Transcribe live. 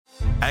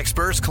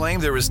Experts claim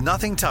there is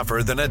nothing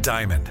tougher than a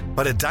diamond.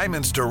 But at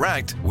Diamonds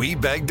Direct, we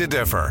beg to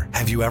differ.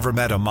 Have you ever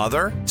met a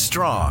mother?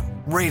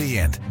 Strong,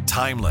 radiant,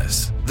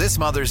 timeless. This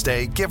Mother's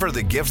Day, give her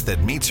the gift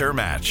that meets her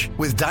match.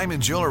 With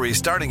diamond jewelry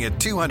starting at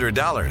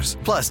 $200.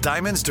 Plus,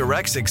 Diamonds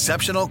Direct's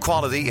exceptional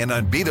quality and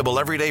unbeatable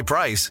everyday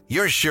price,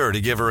 you're sure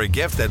to give her a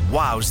gift that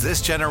wows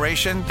this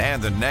generation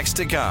and the next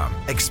to come.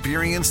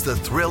 Experience the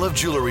thrill of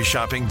jewelry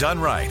shopping done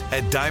right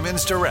at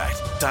Diamonds Direct.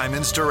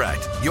 Diamonds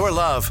Direct. Your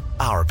love,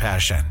 our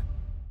passion.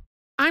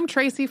 I'm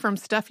Tracy from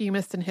Stuff You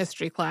Missed in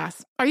History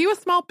class. Are you a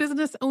small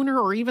business owner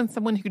or even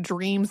someone who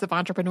dreams of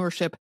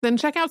entrepreneurship? Then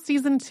check out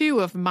Season 2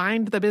 of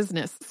Mind the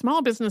Business,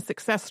 Small Business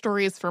Success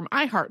Stories from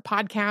iHeart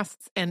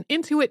Podcasts and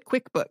Intuit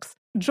QuickBooks.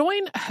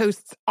 Join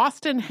hosts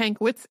Austin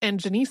Hankwitz and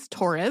Janice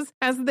Torres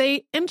as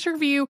they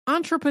interview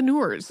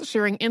entrepreneurs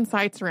sharing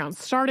insights around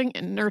starting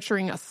and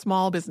nurturing a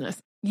small business.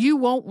 You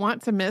won't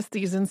want to miss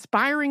these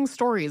inspiring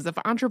stories of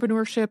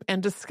entrepreneurship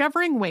and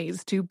discovering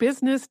ways to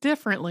business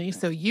differently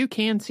so you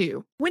can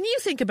too. When you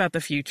think about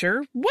the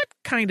future, what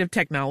kind of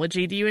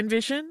technology do you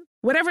envision?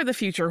 Whatever the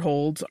future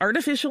holds,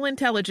 artificial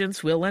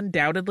intelligence will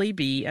undoubtedly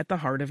be at the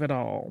heart of it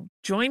all.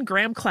 Join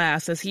Graham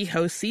Class as he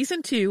hosts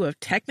Season 2 of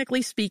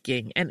Technically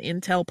Speaking, an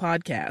Intel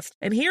podcast,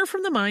 and hear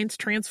from the minds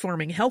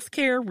transforming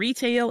healthcare,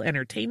 retail,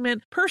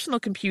 entertainment, personal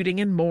computing,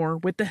 and more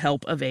with the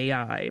help of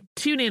AI.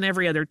 Tune in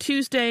every other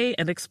Tuesday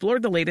and explore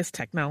the latest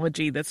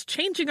technology that's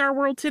changing our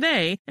world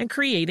today and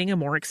creating a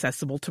more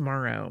accessible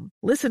tomorrow.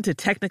 Listen to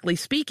Technically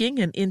Speaking,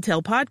 an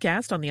Intel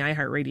podcast on the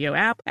iHeartRadio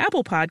app,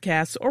 Apple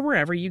Podcasts, or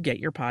wherever you get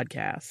your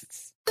podcasts.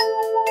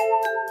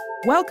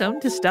 Welcome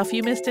to Stuff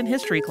You Missed in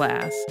History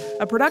class,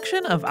 a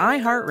production of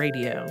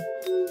iHeartRadio.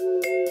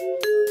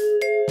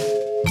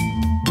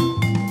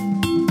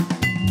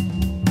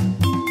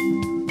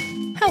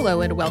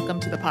 Hello and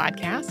welcome to the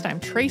podcast. I'm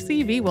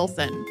Tracy V.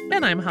 Wilson.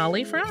 And I'm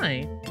Holly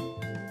Fry.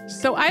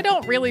 So I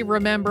don't really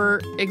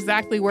remember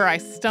exactly where I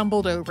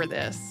stumbled over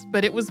this,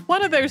 but it was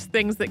one of those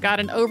things that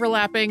got an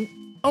overlapping,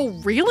 oh,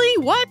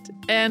 really? What?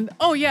 And,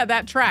 oh, yeah,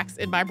 that tracks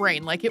in my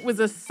brain. Like it was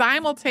a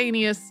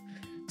simultaneous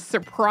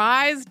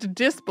surprised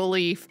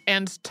disbelief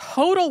and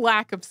total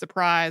lack of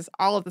surprise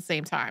all at the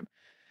same time.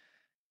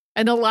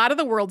 In a lot of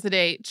the world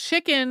today,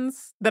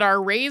 chickens that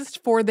are raised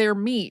for their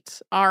meat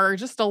are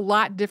just a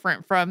lot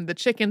different from the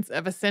chickens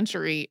of a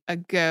century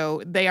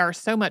ago. They are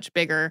so much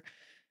bigger.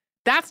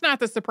 That's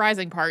not the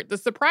surprising part. The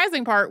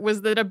surprising part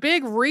was that a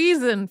big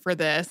reason for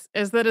this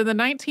is that in the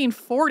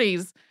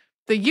 1940s,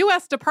 the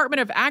U.S. Department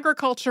of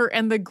Agriculture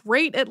and the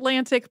Great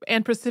Atlantic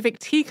and Pacific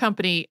Tea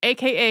Company,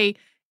 aka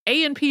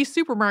A&P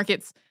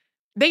Supermarkets,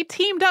 they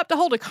teamed up to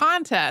hold a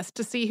contest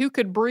to see who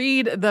could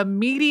breed the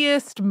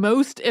meatiest,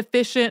 most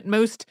efficient,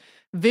 most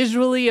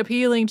visually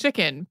appealing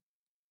chicken.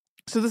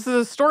 So this is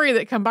a story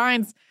that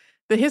combines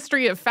the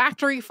history of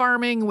factory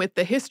farming with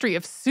the history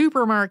of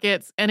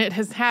supermarkets, and it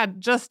has had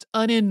just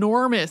an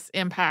enormous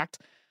impact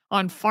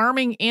on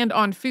farming and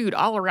on food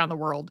all around the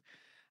world.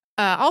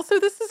 Also,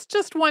 this is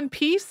just one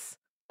piece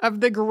of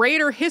the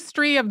greater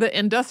history of the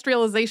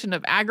industrialization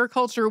of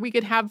agriculture. We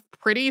could have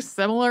pretty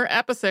similar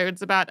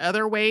episodes about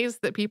other ways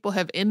that people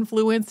have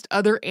influenced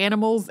other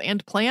animals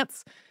and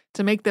plants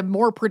to make them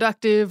more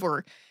productive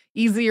or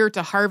easier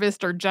to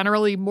harvest or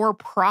generally more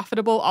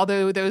profitable,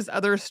 although those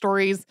other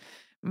stories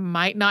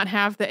might not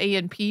have the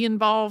A&P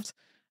involved.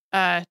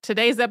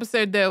 Today's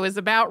episode, though, is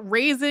about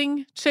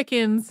raising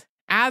chickens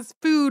as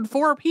food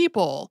for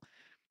people.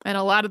 And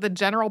a lot of the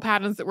general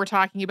patterns that we're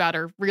talking about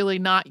are really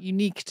not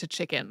unique to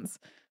chickens.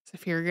 So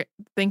if you're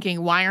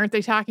thinking, why aren't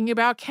they talking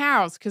about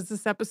cows? Because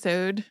this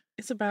episode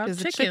is about a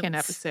chicken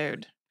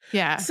episode.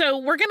 Yeah. So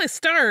we're going to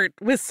start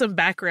with some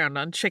background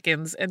on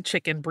chickens and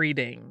chicken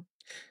breeding.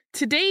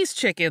 Today's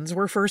chickens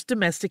were first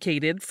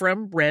domesticated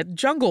from red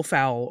jungle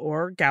fowl,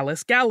 or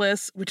Gallus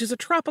gallus, which is a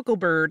tropical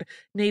bird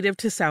native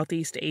to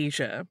Southeast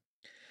Asia.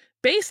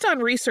 Based on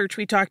research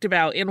we talked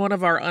about in one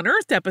of our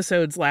Unearthed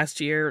episodes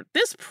last year,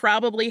 this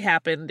probably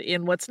happened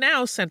in what's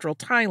now central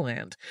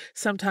Thailand,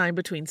 sometime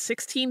between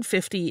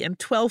 1650 and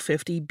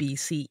 1250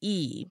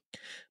 BCE.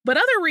 But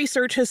other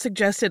research has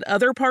suggested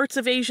other parts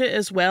of Asia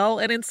as well,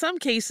 and in some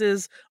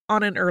cases,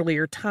 on an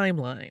earlier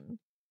timeline.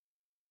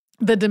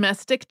 The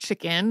domestic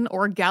chicken,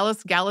 or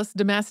Gallus gallus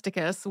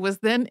domesticus, was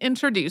then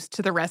introduced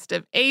to the rest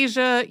of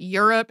Asia,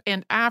 Europe,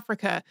 and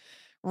Africa,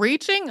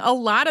 reaching a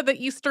lot of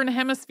the Eastern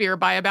Hemisphere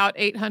by about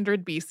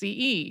 800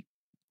 BCE.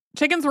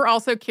 Chickens were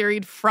also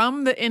carried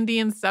from the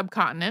Indian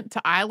subcontinent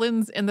to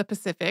islands in the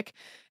Pacific,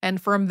 and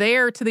from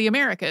there to the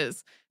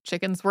Americas.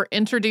 Chickens were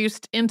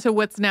introduced into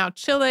what's now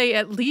Chile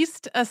at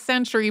least a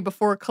century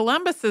before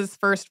Columbus's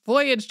first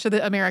voyage to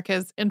the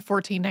Americas in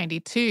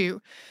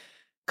 1492.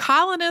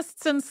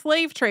 Colonists and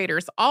slave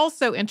traders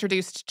also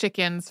introduced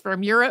chickens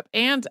from Europe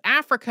and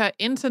Africa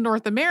into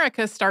North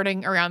America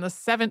starting around the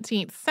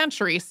 17th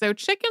century. So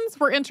chickens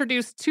were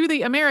introduced to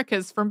the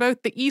Americas from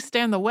both the East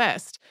and the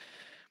West.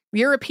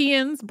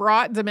 Europeans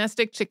brought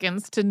domestic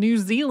chickens to New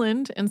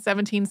Zealand in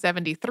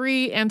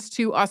 1773 and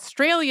to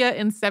Australia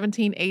in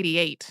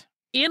 1788.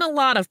 In a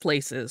lot of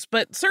places,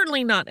 but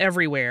certainly not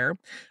everywhere,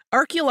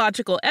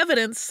 Archaeological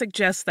evidence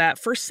suggests that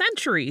for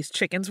centuries,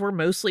 chickens were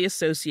mostly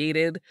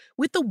associated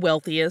with the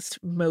wealthiest,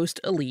 most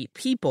elite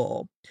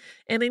people.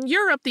 And in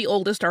Europe, the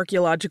oldest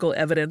archaeological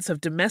evidence of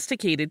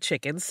domesticated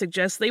chickens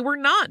suggests they were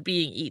not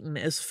being eaten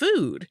as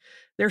food.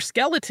 Their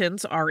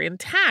skeletons are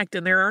intact,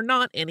 and there are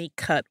not any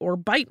cut or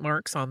bite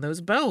marks on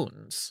those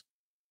bones.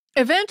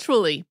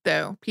 Eventually,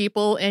 though,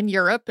 people in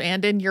Europe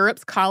and in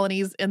Europe's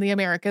colonies in the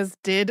Americas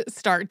did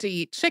start to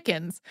eat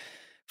chickens.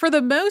 For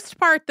the most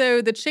part,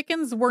 though, the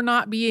chickens were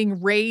not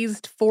being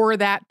raised for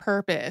that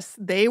purpose.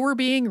 They were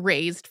being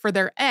raised for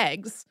their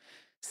eggs.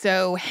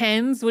 So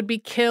hens would be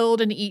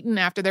killed and eaten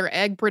after their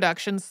egg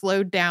production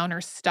slowed down or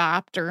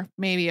stopped, or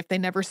maybe if they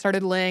never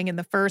started laying in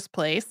the first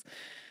place.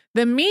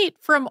 The meat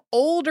from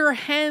older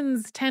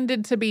hens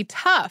tended to be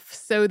tough,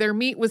 so their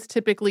meat was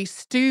typically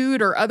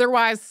stewed or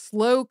otherwise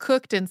slow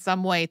cooked in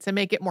some way to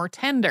make it more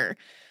tender.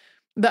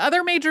 The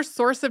other major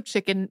source of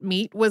chicken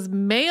meat was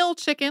male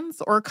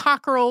chickens or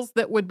cockerels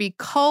that would be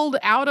culled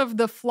out of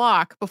the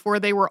flock before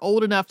they were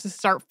old enough to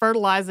start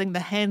fertilizing the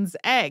hen's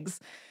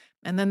eggs,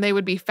 and then they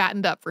would be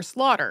fattened up for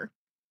slaughter.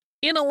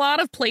 In a lot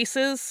of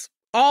places,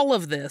 all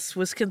of this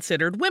was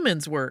considered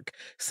women's work,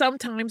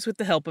 sometimes with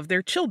the help of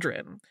their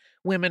children.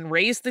 Women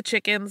raised the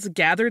chickens,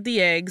 gathered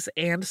the eggs,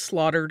 and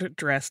slaughtered,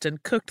 dressed,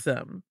 and cooked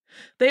them.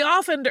 They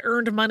often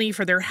earned money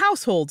for their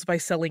households by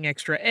selling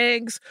extra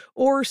eggs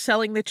or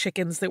selling the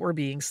chickens that were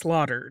being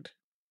slaughtered.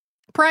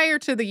 Prior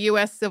to the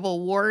U.S.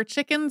 Civil War,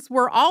 chickens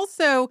were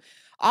also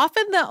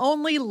often the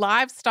only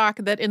livestock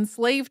that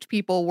enslaved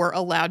people were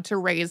allowed to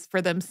raise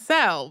for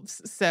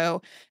themselves.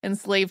 So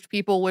enslaved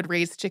people would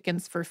raise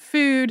chickens for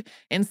food.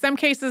 In some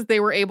cases, they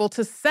were able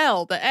to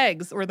sell the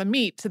eggs or the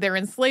meat to their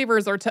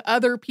enslavers or to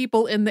other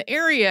people in the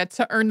area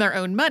to earn their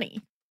own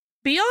money.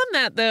 Beyond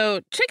that,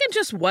 though, chicken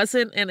just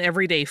wasn't an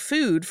everyday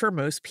food for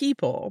most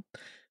people.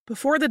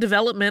 Before the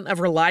development of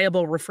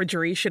reliable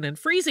refrigeration and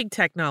freezing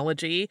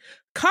technology,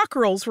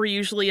 cockerels were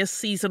usually a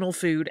seasonal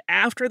food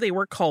after they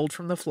were culled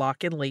from the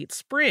flock in late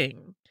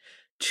spring.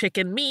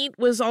 Chicken meat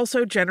was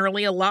also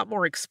generally a lot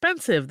more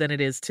expensive than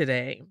it is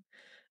today.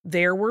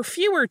 There were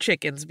fewer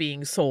chickens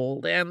being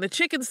sold, and the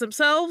chickens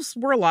themselves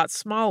were a lot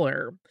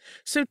smaller.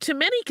 So to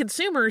many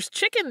consumers,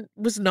 chicken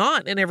was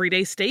not an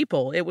everyday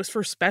staple. It was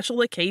for special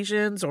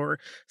occasions or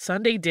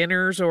Sunday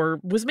dinners, or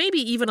was maybe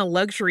even a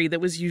luxury that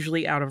was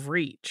usually out of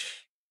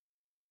reach.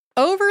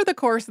 Over the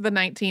course of the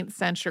 19th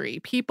century,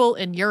 people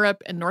in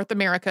Europe and North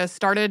America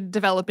started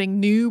developing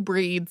new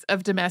breeds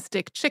of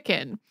domestic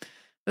chicken.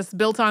 This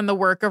built on the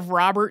work of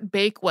Robert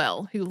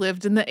Bakewell, who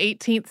lived in the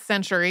 18th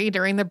century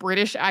during the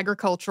British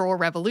Agricultural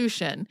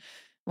Revolution.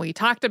 We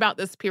talked about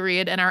this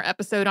period in our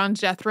episode on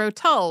Jethro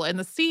Tull and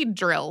the seed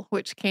drill,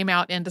 which came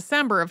out in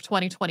December of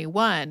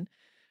 2021.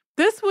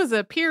 This was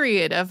a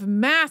period of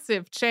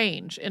massive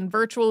change in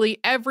virtually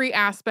every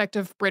aspect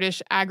of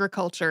British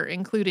agriculture,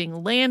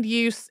 including land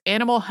use,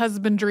 animal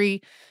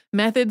husbandry,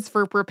 methods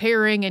for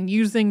preparing and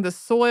using the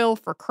soil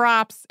for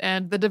crops,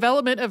 and the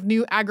development of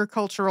new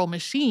agricultural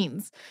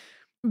machines.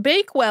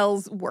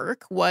 Bakewell's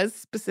work was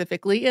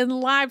specifically in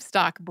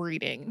livestock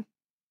breeding.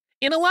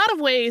 In a lot of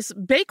ways,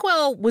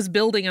 Bakewell was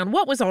building on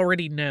what was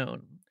already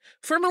known.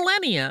 For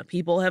millennia,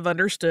 people have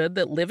understood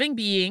that living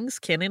beings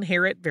can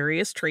inherit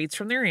various traits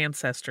from their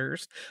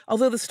ancestors,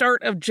 although the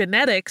start of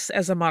genetics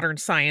as a modern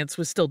science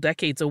was still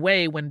decades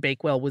away when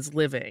Bakewell was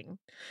living.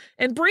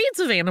 And breeds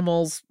of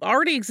animals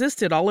already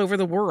existed all over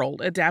the world,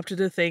 adapted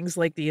to things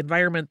like the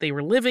environment they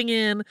were living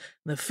in,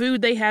 the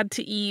food they had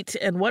to eat,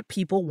 and what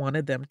people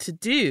wanted them to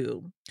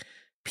do.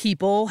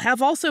 People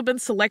have also been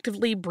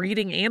selectively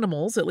breeding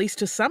animals, at least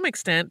to some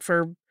extent,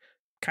 for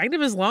kind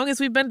of as long as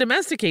we've been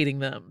domesticating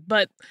them.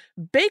 But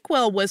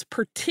Bakewell was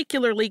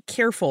particularly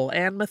careful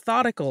and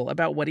methodical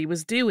about what he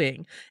was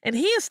doing, and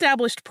he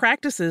established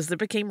practices that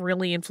became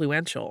really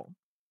influential.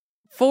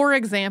 For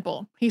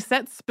example, he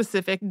set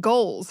specific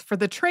goals for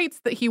the traits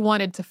that he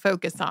wanted to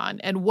focus on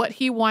and what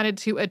he wanted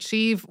to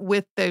achieve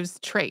with those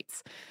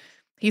traits.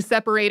 He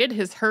separated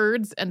his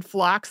herds and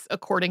flocks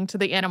according to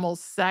the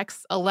animal's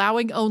sex,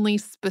 allowing only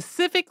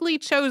specifically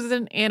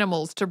chosen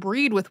animals to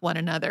breed with one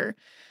another.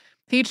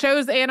 He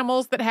chose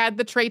animals that had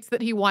the traits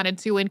that he wanted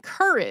to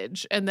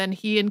encourage, and then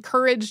he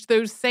encouraged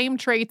those same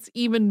traits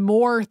even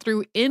more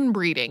through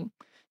inbreeding.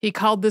 He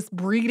called this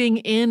breeding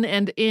in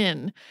and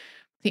in.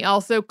 He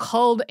also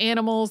culled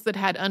animals that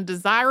had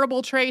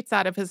undesirable traits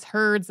out of his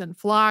herds and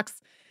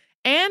flocks,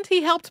 and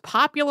he helped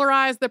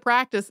popularize the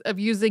practice of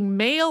using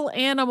male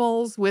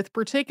animals with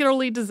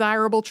particularly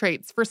desirable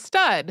traits for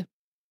stud.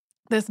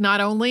 This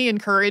not only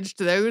encouraged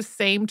those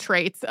same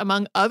traits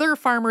among other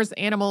farmers'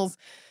 animals,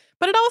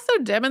 but it also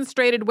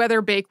demonstrated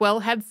whether Bakewell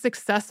had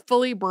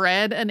successfully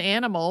bred an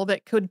animal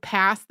that could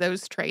pass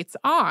those traits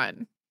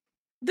on.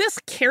 This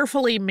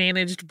carefully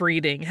managed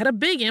breeding had a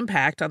big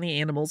impact on the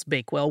animals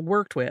Bakewell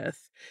worked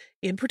with.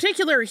 In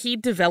particular, he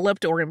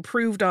developed or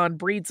improved on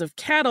breeds of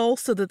cattle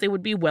so that they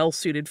would be well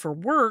suited for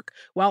work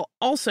while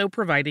also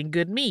providing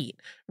good meat,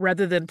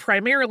 rather than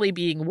primarily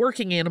being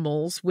working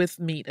animals with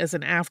meat as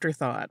an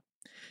afterthought.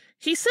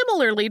 He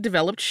similarly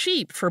developed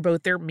sheep for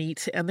both their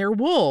meat and their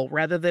wool,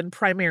 rather than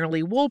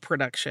primarily wool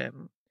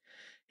production.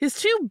 His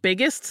two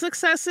biggest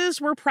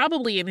successes were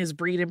probably in his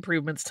breed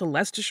improvements to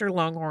Leicestershire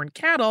Longhorn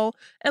cattle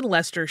and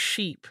Leicester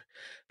sheep.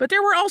 But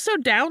there were also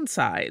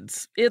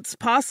downsides. It's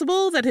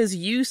possible that his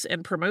use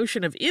and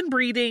promotion of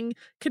inbreeding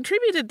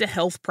contributed to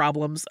health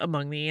problems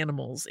among the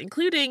animals,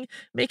 including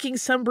making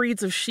some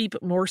breeds of sheep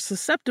more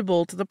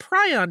susceptible to the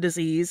prion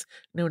disease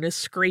known as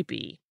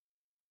scrapie.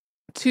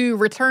 To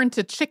return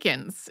to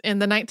chickens, in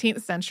the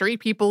 19th century,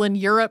 people in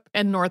Europe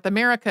and North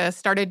America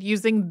started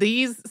using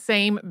these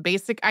same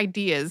basic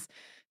ideas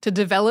to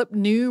develop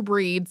new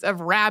breeds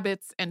of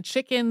rabbits and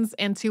chickens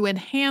and to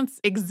enhance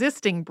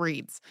existing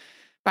breeds.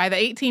 By the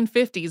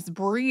 1850s,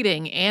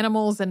 breeding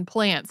animals and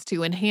plants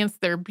to enhance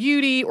their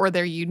beauty or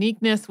their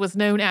uniqueness was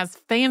known as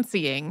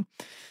fancying.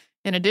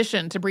 In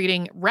addition to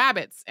breeding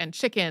rabbits and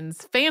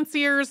chickens,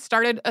 fanciers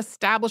started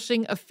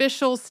establishing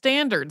official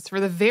standards for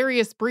the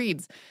various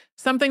breeds,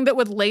 something that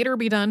would later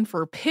be done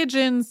for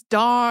pigeons,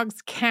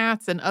 dogs,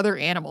 cats, and other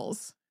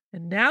animals.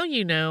 And now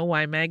you know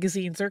why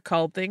magazines are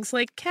called things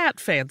like Cat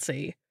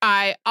Fancy.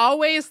 I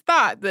always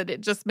thought that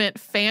it just meant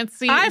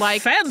fancy,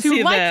 fancy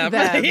to like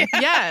them. Yeah.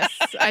 Yes,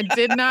 I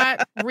did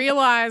not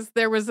realize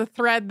there was a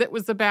thread that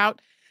was about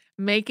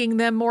making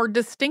them more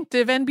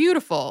distinctive and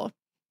beautiful.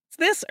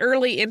 This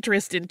early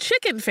interest in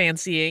chicken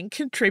fancying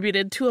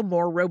contributed to a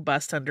more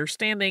robust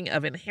understanding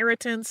of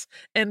inheritance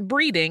and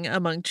breeding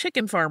among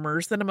chicken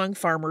farmers than among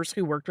farmers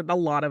who worked with a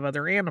lot of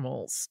other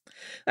animals.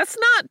 That's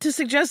not to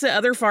suggest that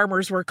other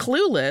farmers were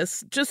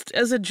clueless. Just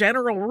as a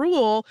general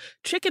rule,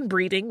 chicken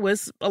breeding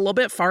was a little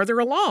bit farther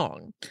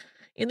along.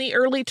 In the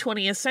early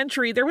 20th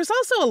century, there was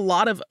also a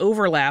lot of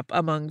overlap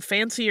among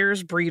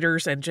fanciers,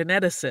 breeders, and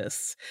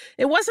geneticists.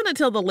 It wasn't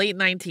until the late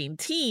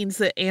 19-teens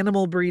that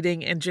animal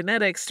breeding and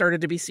genetics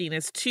started to be seen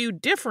as two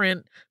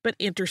different but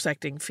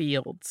intersecting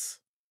fields.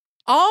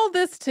 All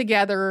this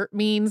together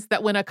means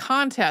that when a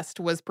contest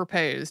was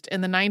proposed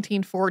in the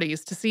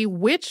 1940s to see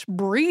which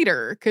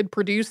breeder could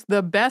produce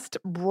the best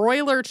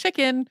broiler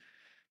chicken,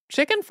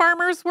 chicken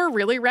farmers were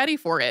really ready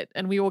for it,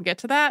 and we will get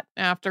to that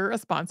after a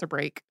sponsor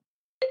break.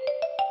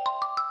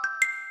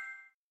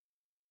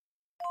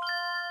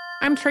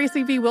 I'm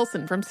Tracy V.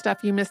 Wilson from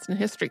Stuff You Missed in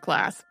History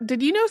class.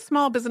 Did you know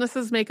small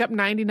businesses make up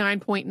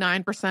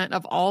 99.9%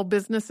 of all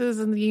businesses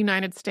in the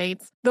United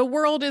States? The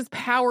world is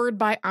powered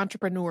by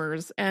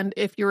entrepreneurs, and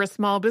if you're a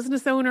small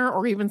business owner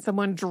or even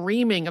someone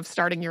dreaming of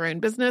starting your own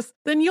business,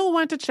 then you'll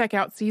want to check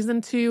out Season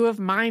 2 of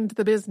Mind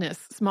the Business,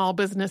 Small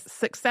Business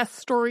Success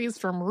Stories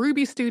from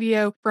Ruby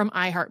Studio, from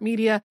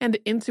iHeartMedia, and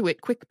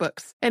Intuit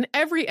QuickBooks. And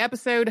every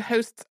episode,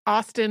 hosts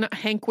Austin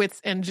Hankwitz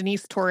and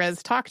Janice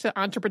Torres talk to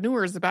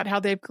entrepreneurs about how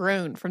they've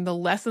grown from the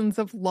lessons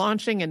of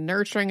launching and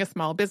nurturing a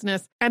small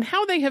business and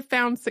how they have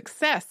found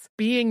success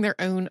being their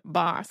own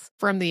boss.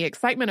 From the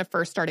excitement of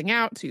first starting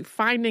out to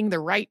finding the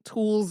right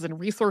tools and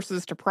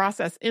resources to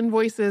process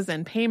invoices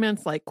and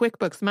payments like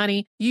QuickBooks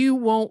Money, you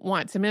won't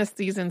want to miss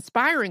these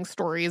inspiring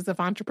stories of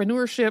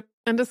entrepreneurship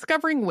and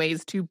discovering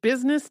ways to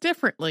business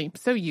differently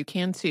so you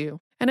can too.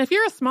 And if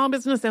you're a small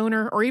business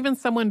owner or even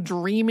someone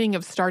dreaming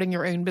of starting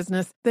your own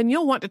business, then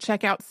you'll want to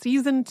check out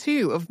Season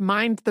 2 of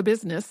Mind the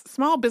Business,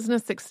 Small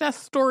Business Success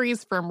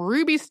Stories from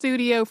Ruby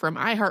Studio, from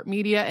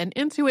iHeartMedia, and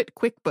Intuit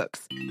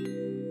QuickBooks.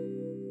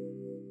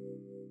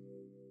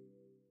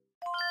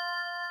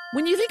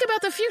 When you think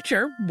about the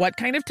future, what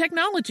kind of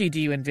technology do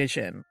you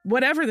envision?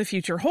 Whatever the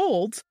future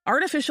holds,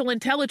 artificial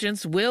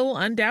intelligence will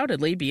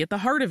undoubtedly be at the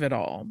heart of it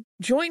all.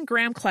 Join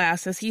Graham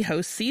Class as he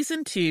hosts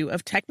Season 2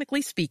 of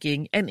Technically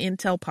Speaking, an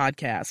Intel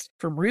podcast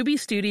from Ruby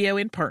Studio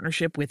in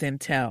partnership with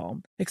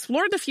Intel.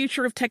 Explore the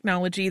future of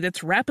technology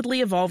that's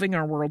rapidly evolving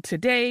our world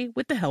today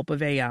with the help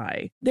of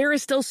AI. There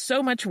is still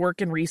so much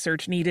work and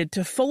research needed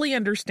to fully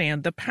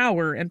understand the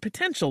power and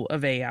potential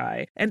of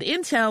AI, and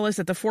Intel is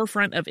at the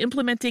forefront of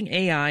implementing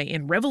AI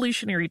in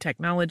revolutionary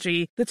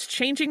technology that's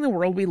changing the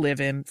world we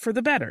live in for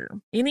the better.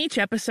 In each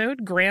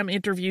episode, Graham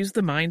interviews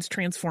the minds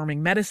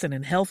transforming medicine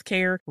and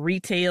healthcare,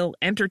 retail,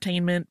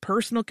 entertainment,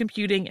 personal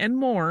computing, and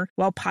more,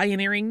 while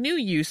pioneering new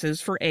uses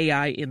for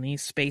AI in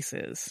these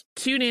spaces.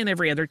 Tune in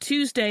every other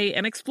Tuesday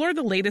and explore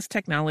the latest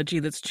technology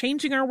that's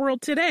changing our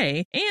world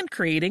today and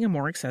creating a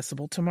more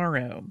accessible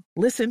tomorrow.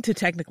 Listen to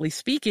Technically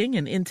Speaking,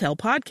 an Intel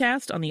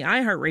podcast on the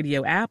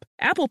iHeartRadio app,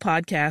 Apple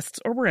Podcasts,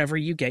 or wherever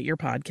you get your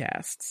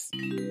podcasts.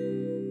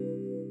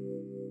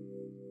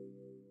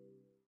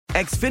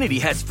 Xfinity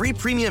has free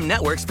premium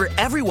networks for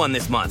everyone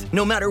this month,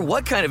 no matter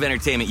what kind of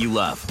entertainment you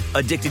love.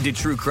 Addicted to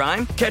true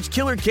crime? Catch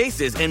killer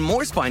cases and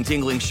more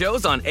spine-tingling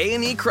shows on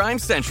A&E Crime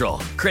Central.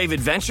 Crave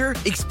adventure?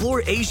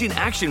 Explore Asian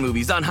action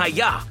movies on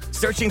Hi-Ya.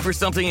 Searching for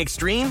something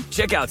extreme?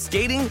 Check out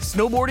skating,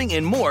 snowboarding,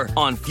 and more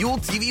on Fuel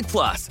TV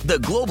Plus, the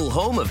global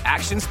home of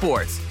action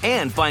sports.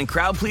 And find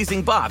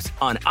crowd-pleasing bops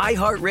on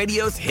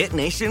iHeartRadio's Hit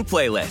Nation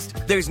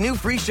playlist. There's new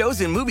free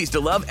shows and movies to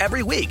love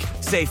every week.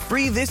 Say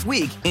free this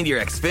week in your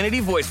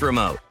Xfinity voice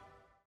remote.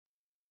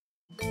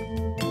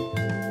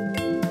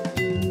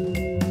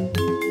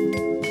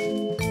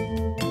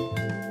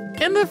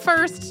 In In the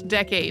first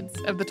decades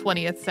of the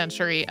 20th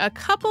century, a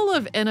couple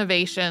of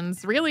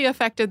innovations really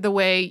affected the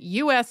way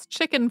U.S.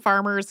 chicken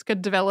farmers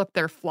could develop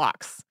their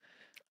flocks.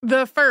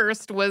 The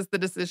first was the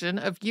decision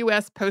of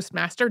U.S.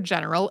 Postmaster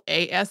General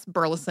A.S.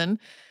 Burleson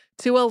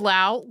to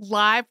allow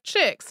live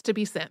chicks to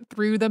be sent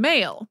through the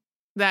mail.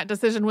 That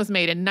decision was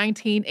made in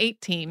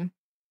 1918.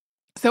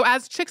 So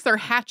as chicks are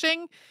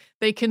hatching,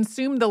 they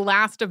consume the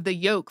last of the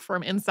yolk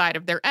from inside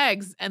of their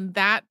eggs, and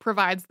that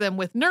provides them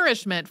with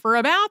nourishment for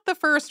about the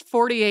first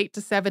 48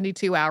 to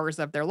 72 hours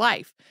of their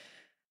life.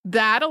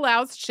 That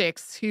allows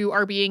chicks who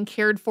are being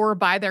cared for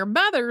by their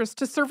mothers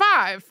to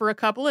survive for a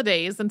couple of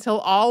days until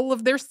all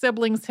of their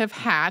siblings have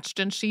hatched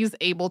and she's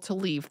able to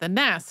leave the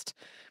nest.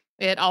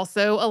 It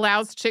also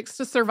allows chicks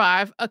to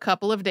survive a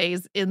couple of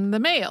days in the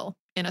mail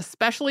in a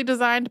specially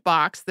designed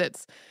box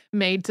that's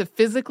made to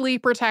physically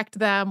protect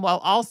them while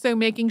also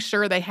making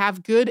sure they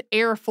have good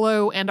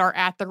airflow and are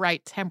at the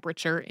right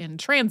temperature in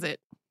transit.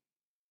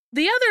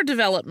 The other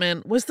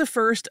development was the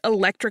first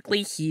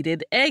electrically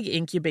heated egg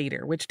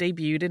incubator, which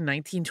debuted in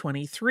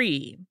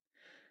 1923.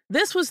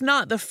 This was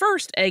not the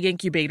first egg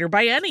incubator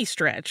by any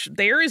stretch.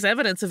 There is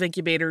evidence of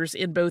incubators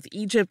in both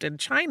Egypt and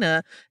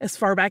China as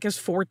far back as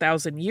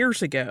 4,000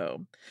 years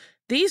ago.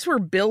 These were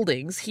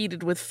buildings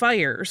heated with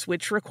fires,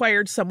 which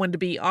required someone to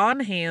be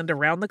on hand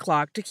around the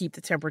clock to keep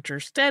the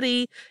temperature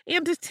steady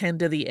and to tend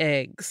to the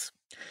eggs.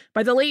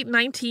 By the late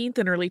 19th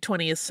and early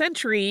 20th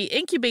century,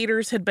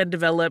 incubators had been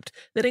developed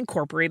that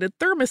incorporated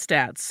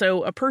thermostats,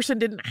 so a person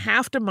didn't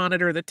have to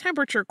monitor the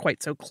temperature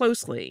quite so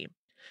closely.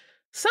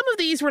 Some of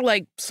these were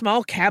like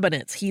small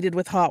cabinets heated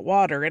with hot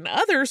water, and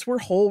others were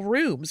whole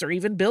rooms or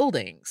even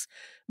buildings.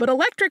 But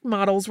electric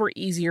models were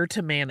easier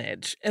to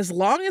manage, as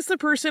long as the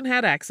person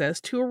had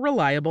access to a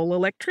reliable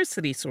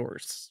electricity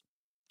source.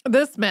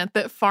 This meant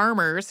that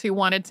farmers who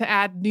wanted to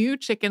add new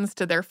chickens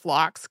to their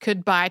flocks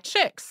could buy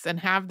chicks and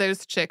have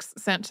those chicks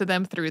sent to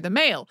them through the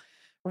mail,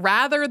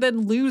 rather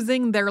than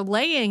losing their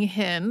laying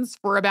hens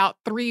for about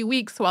 3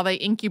 weeks while they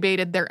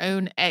incubated their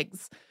own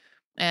eggs.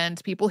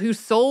 And people who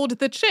sold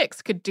the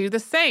chicks could do the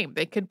same.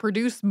 They could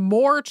produce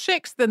more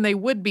chicks than they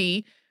would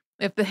be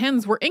if the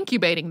hens were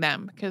incubating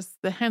them, because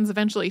the hens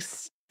eventually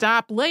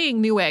stop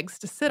laying new eggs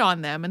to sit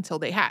on them until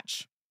they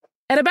hatch.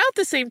 At about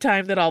the same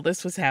time that all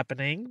this was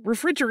happening,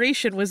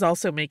 refrigeration was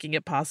also making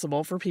it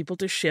possible for people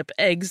to ship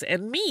eggs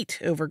and meat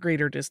over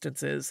greater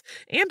distances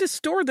and to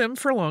store them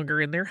for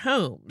longer in their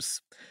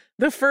homes.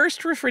 The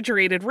first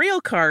refrigerated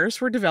rail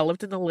cars were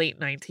developed in the late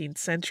 19th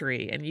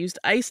century and used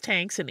ice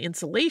tanks and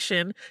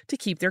insulation to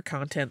keep their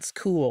contents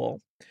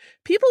cool.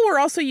 People were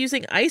also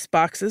using ice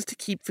boxes to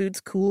keep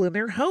foods cool in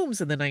their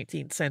homes in the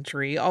 19th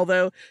century,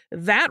 although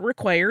that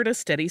required a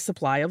steady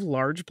supply of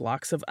large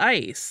blocks of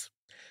ice.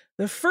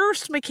 The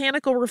first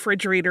mechanical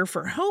refrigerator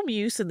for home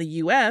use in the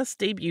U.S.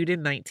 debuted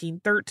in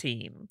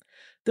 1913.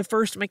 The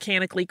first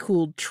mechanically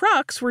cooled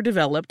trucks were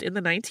developed in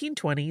the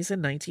 1920s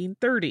and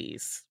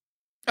 1930s.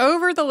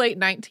 Over the late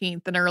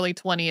 19th and early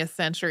 20th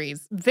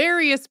centuries,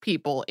 various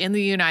people in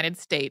the United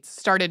States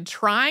started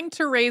trying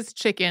to raise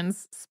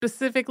chickens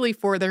specifically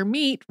for their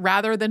meat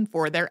rather than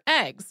for their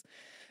eggs.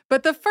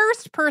 But the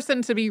first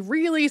person to be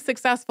really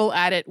successful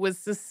at it was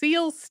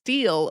Cecile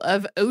Steele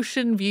of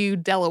Ocean View,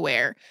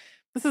 Delaware.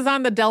 This is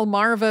on the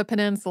Delmarva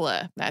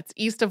Peninsula. That's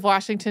east of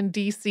Washington,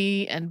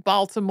 D.C. and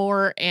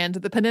Baltimore, and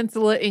the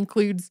peninsula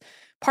includes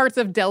parts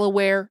of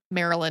Delaware,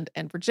 Maryland,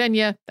 and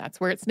Virginia. That's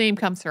where its name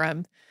comes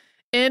from.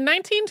 In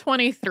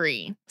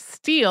 1923,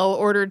 Steele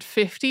ordered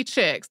 50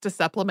 chicks to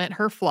supplement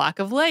her flock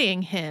of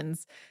laying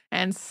hens,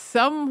 and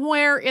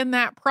somewhere in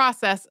that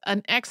process,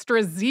 an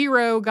extra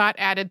 0 got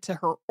added to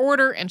her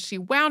order, and she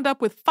wound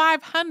up with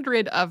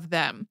 500 of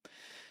them.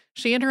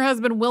 She and her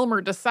husband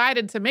Wilmer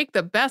decided to make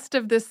the best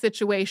of this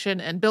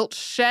situation and built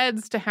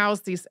sheds to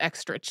house these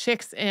extra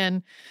chicks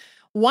in.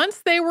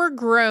 Once they were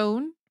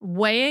grown,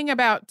 weighing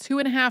about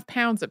 2.5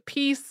 pounds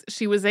apiece,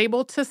 she was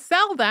able to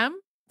sell them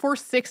for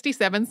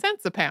 67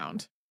 cents a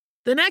pound.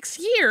 The next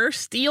year,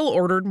 Steele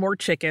ordered more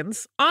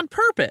chickens on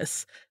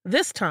purpose,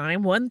 this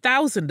time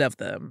 1,000 of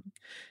them.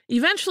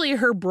 Eventually,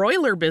 her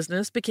broiler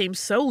business became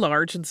so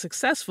large and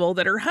successful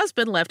that her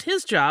husband left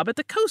his job at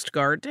the Coast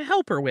Guard to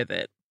help her with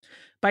it.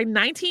 By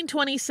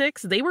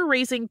 1926, they were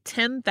raising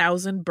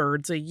 10,000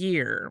 birds a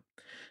year.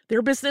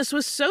 Their business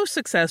was so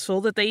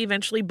successful that they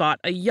eventually bought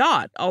a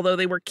yacht, although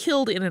they were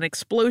killed in an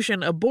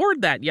explosion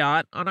aboard that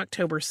yacht on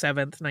October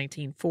 7th,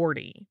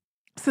 1940.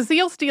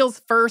 Cecile Steele's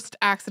first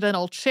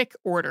accidental chick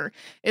order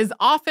is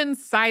often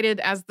cited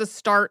as the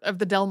start of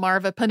the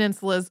Delmarva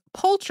Peninsula's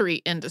poultry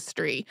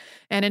industry.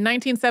 And in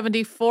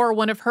 1974,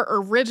 one of her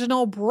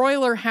original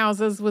broiler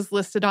houses was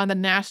listed on the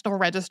National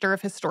Register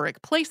of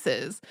Historic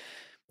Places.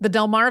 The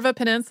Delmarva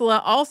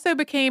Peninsula also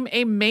became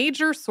a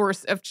major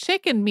source of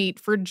chicken meat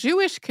for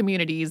Jewish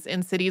communities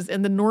in cities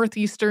in the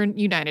northeastern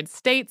United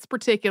States,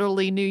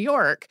 particularly New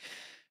York.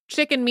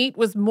 Chicken meat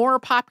was more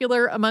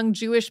popular among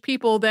Jewish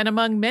people than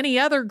among many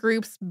other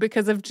groups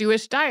because of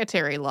Jewish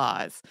dietary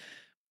laws.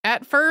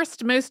 At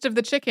first, most of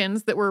the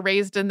chickens that were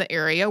raised in the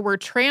area were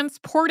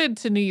transported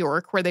to New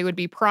York, where they would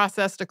be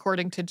processed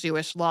according to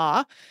Jewish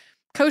law.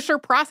 Kosher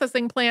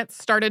processing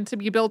plants started to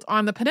be built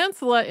on the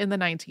peninsula in the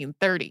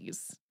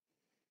 1930s.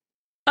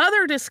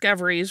 Other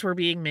discoveries were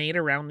being made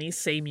around these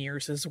same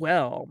years as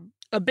well.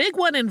 A big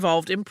one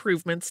involved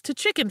improvements to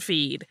chicken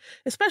feed,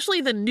 especially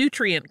the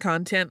nutrient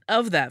content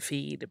of that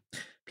feed.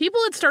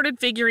 People had started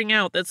figuring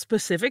out that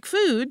specific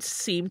foods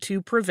seemed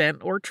to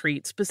prevent or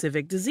treat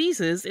specific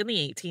diseases in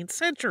the 18th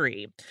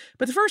century.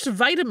 But the first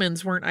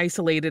vitamins weren't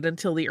isolated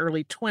until the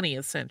early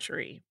 20th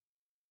century.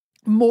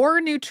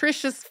 More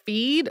nutritious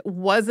feed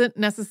wasn't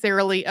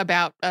necessarily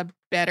about a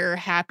better,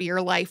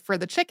 happier life for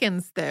the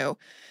chickens, though.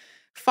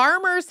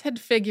 Farmers had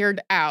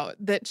figured out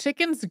that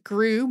chickens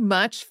grew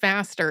much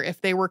faster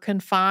if they were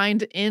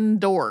confined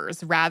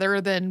indoors rather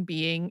than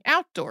being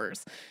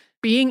outdoors.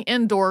 Being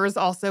indoors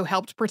also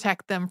helped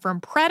protect them from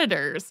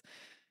predators.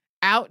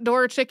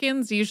 Outdoor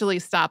chickens usually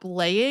stop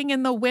laying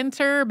in the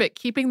winter, but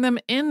keeping them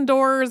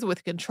indoors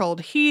with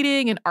controlled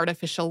heating and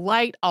artificial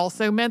light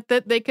also meant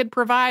that they could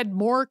provide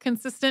more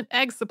consistent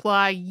egg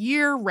supply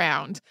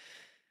year-round.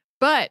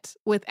 But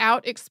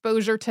without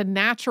exposure to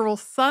natural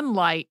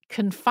sunlight,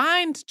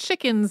 confined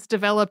chickens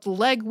developed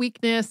leg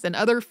weakness and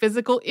other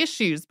physical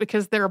issues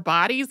because their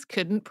bodies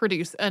couldn't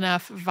produce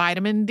enough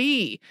vitamin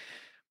D.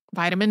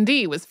 Vitamin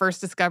D was first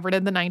discovered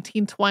in the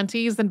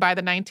 1920s, and by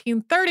the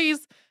 1930s,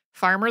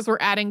 farmers were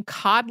adding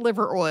cod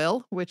liver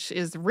oil, which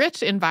is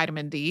rich in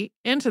vitamin D,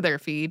 into their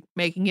feed,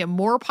 making it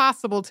more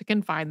possible to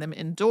confine them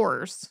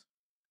indoors.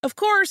 Of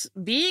course,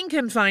 being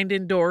confined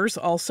indoors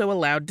also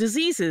allowed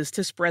diseases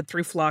to spread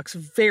through flocks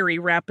very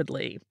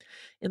rapidly.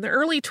 In the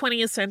early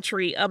 20th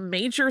century, a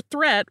major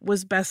threat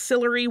was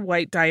bacillary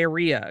white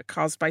diarrhea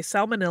caused by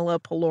Salmonella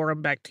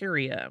pylorum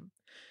bacteria.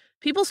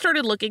 People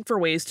started looking for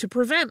ways to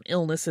prevent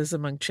illnesses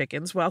among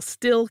chickens while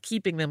still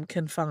keeping them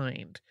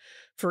confined.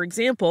 For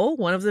example,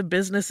 one of the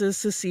businesses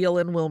Cecile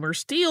and Wilmer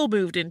Steele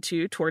moved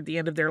into toward the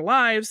end of their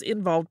lives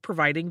involved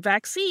providing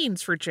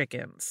vaccines for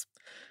chickens.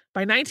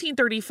 By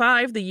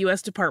 1935, the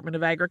U.S. Department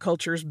of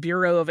Agriculture's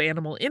Bureau of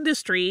Animal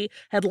Industry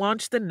had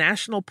launched the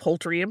National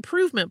Poultry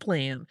Improvement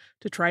Plan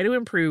to try to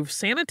improve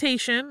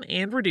sanitation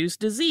and reduce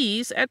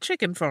disease at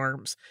chicken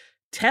farms,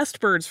 test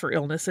birds for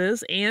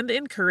illnesses, and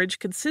encourage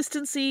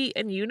consistency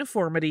and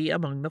uniformity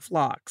among the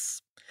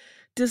flocks.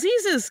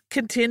 Diseases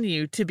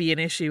continue to be an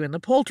issue in the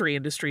poultry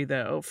industry,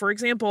 though. For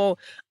example,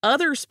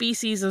 other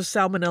species of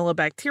Salmonella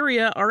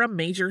bacteria are a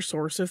major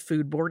source of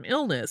foodborne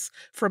illness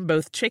from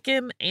both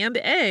chicken and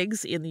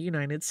eggs in the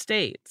United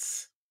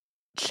States.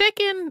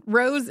 Chicken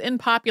rose in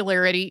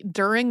popularity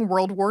during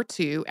World War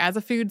II as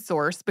a food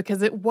source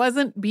because it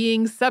wasn't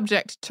being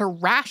subject to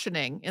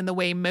rationing in the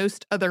way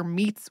most other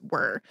meats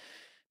were.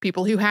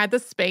 People who had the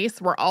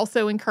space were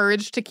also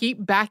encouraged to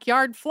keep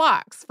backyard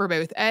flocks for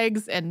both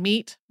eggs and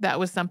meat. That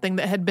was something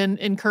that had been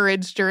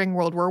encouraged during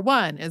World War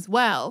I as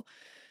well.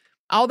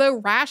 Although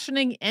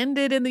rationing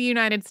ended in the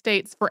United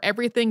States for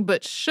everything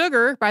but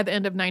sugar by the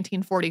end of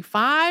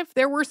 1945,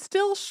 there were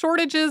still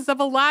shortages of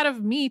a lot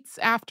of meats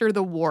after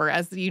the war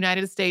as the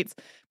United States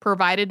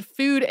provided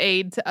food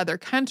aid to other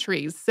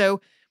countries.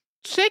 So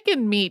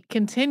chicken meat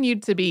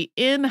continued to be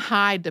in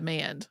high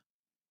demand.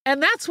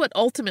 And that's what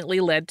ultimately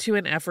led to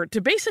an effort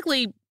to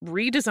basically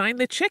redesign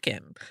the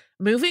chicken,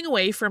 moving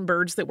away from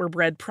birds that were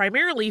bred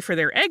primarily for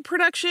their egg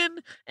production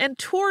and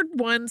toward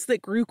ones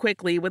that grew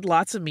quickly with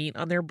lots of meat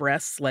on their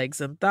breasts, legs,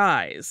 and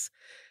thighs.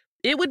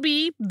 It would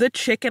be the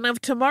chicken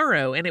of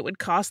tomorrow, and it would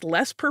cost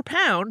less per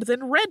pound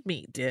than red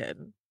meat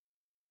did.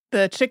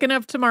 The Chicken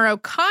of Tomorrow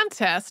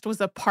contest was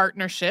a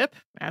partnership,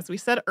 as we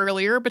said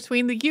earlier,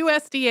 between the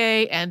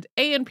USDA and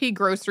A&P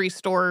grocery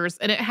stores,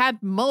 and it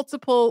had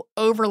multiple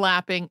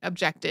overlapping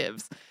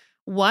objectives.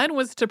 One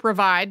was to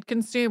provide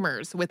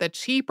consumers with a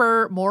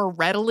cheaper, more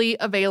readily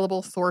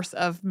available source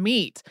of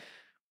meat.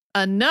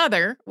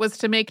 Another was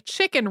to make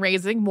chicken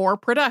raising more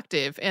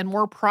productive and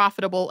more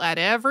profitable at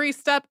every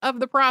step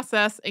of the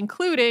process,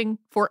 including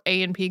for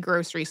A&P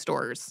grocery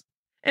stores.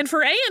 And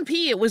for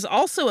A&P, it was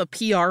also a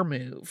PR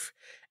move.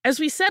 As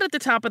we said at the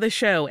top of the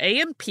show,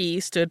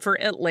 A&P stood for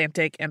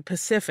Atlantic and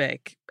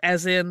Pacific,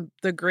 as in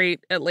the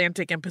Great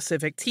Atlantic and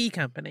Pacific Tea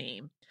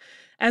Company.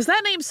 As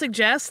that name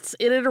suggests,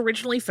 it had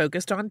originally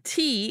focused on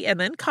tea and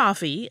then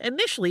coffee,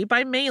 initially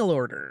by mail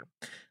order.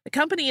 The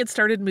company had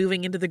started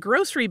moving into the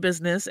grocery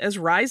business as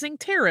rising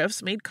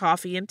tariffs made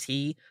coffee and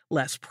tea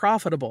less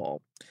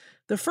profitable.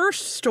 The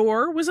first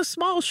store was a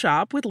small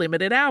shop with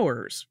limited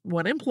hours,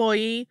 one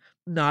employee,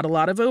 not a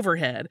lot of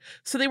overhead,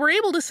 so they were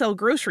able to sell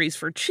groceries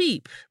for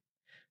cheap.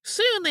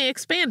 Soon they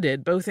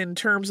expanded, both in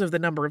terms of the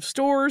number of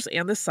stores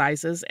and the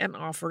sizes and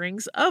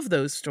offerings of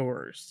those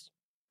stores.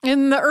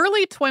 In the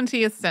early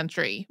 20th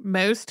century,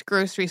 most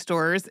grocery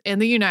stores in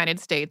the United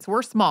States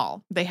were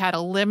small. They had a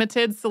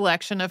limited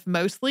selection of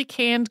mostly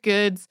canned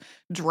goods,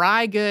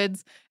 dry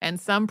goods, and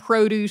some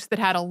produce that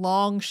had a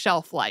long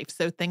shelf life,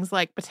 so things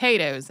like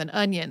potatoes and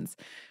onions.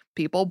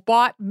 People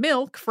bought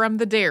milk from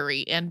the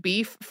dairy and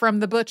beef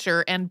from the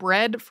butcher and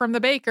bread from the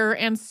baker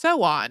and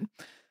so on.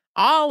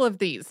 All of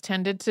these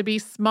tended to be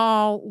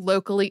small,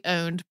 locally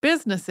owned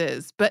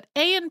businesses, but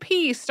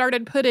A&P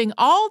started putting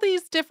all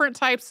these different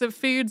types of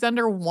foods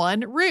under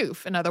one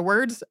roof. In other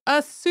words,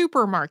 a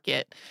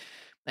supermarket.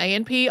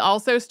 A&P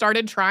also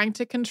started trying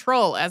to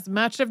control as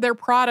much of their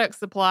product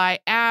supply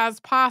as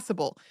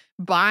possible,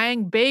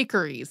 buying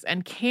bakeries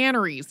and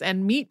canneries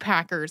and meat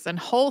packers and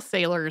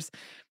wholesalers.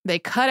 They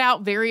cut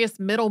out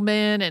various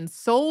middlemen and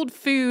sold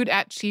food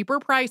at cheaper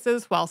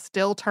prices while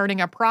still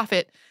turning a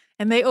profit,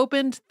 and they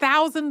opened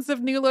thousands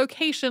of new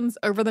locations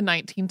over the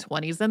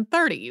 1920s and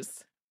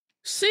 30s.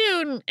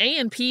 Soon,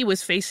 A&P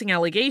was facing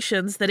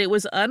allegations that it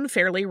was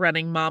unfairly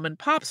running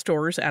mom-and-pop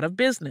stores out of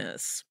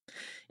business.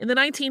 In the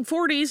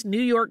 1940s,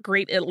 New York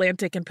Great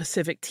Atlantic and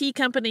Pacific Tea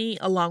Company,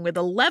 along with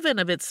 11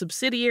 of its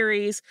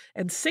subsidiaries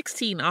and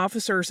 16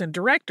 officers and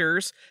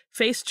directors,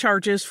 faced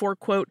charges for,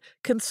 quote,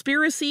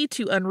 conspiracy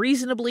to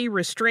unreasonably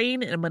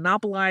restrain and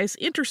monopolize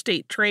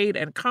interstate trade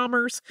and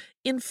commerce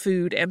in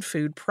food and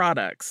food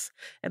products.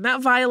 And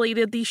that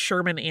violated the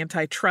Sherman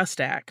Antitrust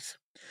Act.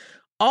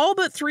 All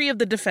but 3 of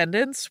the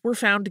defendants were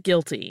found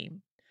guilty.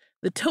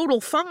 The total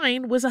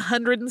fine was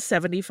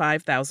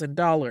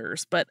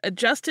 $175,000, but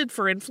adjusted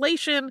for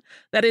inflation,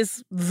 that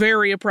is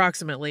very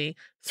approximately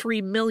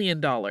 $3 million.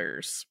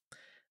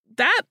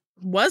 That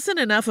wasn't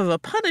enough of a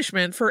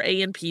punishment for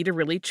A&P to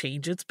really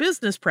change its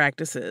business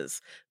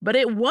practices, but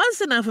it was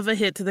enough of a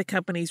hit to the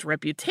company's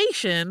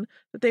reputation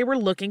that they were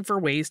looking for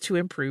ways to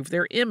improve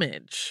their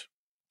image.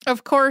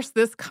 Of course,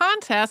 this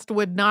contest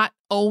would not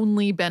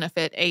only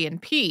benefit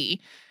A&P.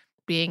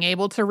 Being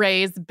able to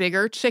raise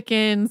bigger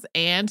chickens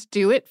and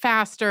do it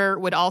faster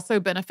would also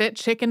benefit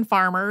chicken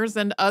farmers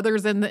and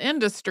others in the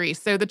industry.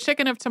 So the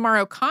Chicken of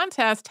Tomorrow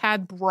contest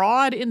had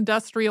broad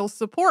industrial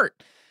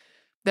support.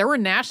 There were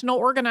national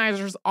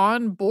organizers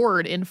on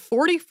board in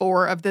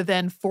 44 of the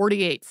then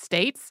 48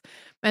 states,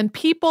 and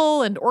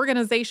people and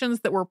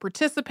organizations that were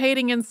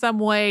participating in some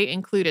way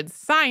included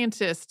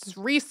scientists,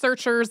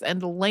 researchers,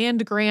 and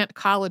land-grant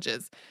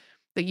colleges.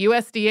 The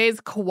USDA's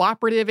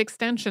Cooperative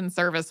Extension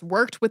Service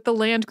worked with the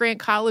land-grant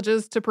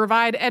colleges to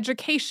provide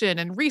education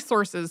and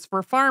resources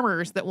for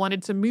farmers that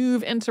wanted to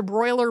move into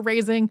broiler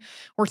raising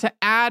or to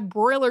add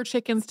broiler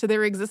chickens to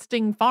their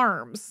existing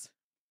farms.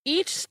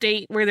 Each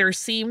state where there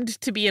seemed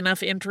to be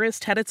enough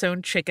interest had its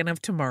own Chicken of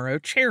Tomorrow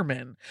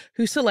chairman,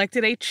 who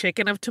selected a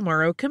Chicken of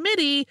Tomorrow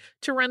committee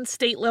to run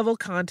state-level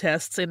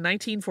contests in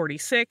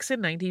 1946 and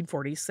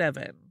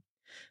 1947.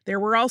 There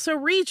were also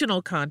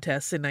regional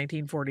contests in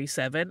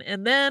 1947,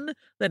 and then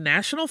the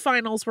national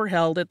finals were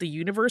held at the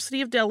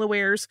University of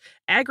Delaware's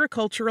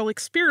Agricultural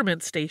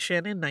Experiment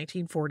Station in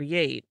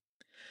 1948.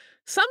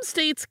 Some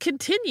states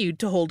continued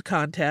to hold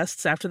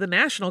contests after the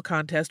national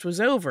contest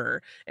was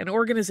over, and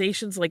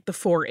organizations like the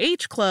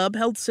 4-H Club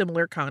held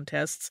similar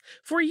contests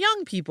for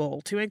young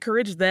people to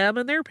encourage them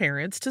and their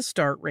parents to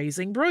start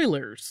raising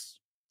broilers.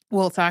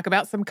 We'll talk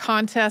about some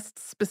contest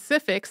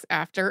specifics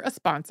after a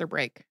sponsor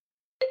break.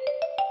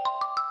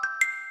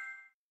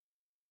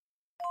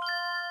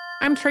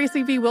 I'm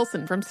Tracy V.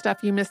 Wilson from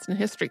Stuff You Missed in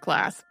History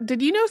class.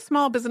 Did you know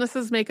small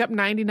businesses make up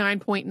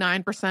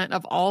 99.9%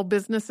 of all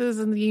businesses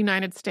in the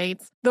United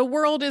States? The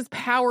world is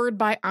powered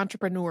by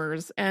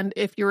entrepreneurs, and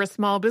if you're a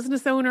small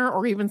business owner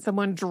or even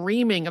someone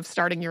dreaming of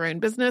starting your own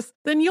business,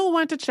 then you'll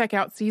want to check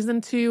out Season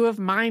 2 of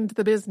Mind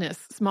the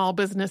Business, Small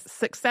Business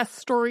Success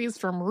Stories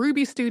from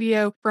Ruby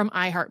Studio, from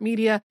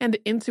iHeartMedia, and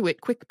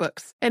Intuit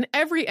QuickBooks. In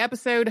every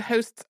episode,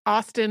 hosts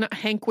Austin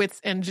Hankwitz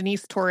and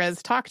Janice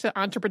Torres talk to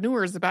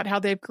entrepreneurs about how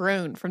they've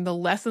grown from the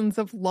lessons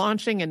of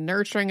launching and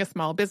nurturing a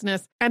small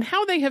business and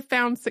how they have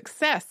found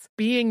success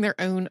being their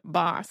own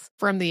boss.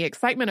 From the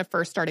excitement of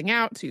first starting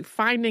out to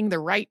finding the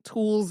right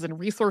tools and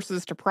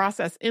resources to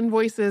process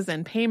invoices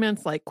and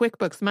payments like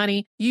QuickBooks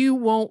Money, you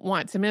won't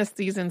want to miss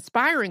these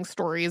inspiring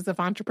stories of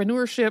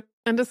entrepreneurship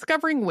and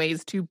discovering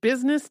ways to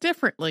business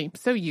differently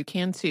so you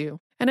can too.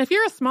 And if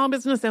you're a small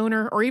business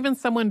owner or even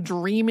someone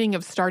dreaming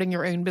of starting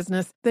your own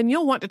business, then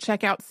you'll want to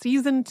check out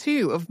Season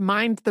 2 of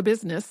Mind the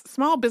Business,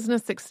 Small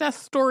Business Success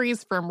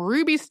Stories from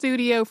Ruby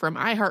Studio, from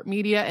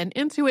iHeartMedia, and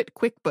Intuit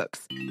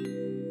QuickBooks.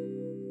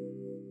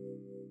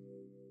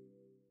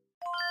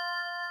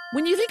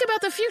 When you think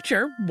about the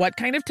future, what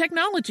kind of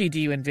technology do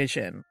you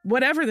envision?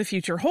 Whatever the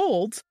future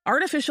holds,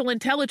 artificial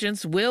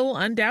intelligence will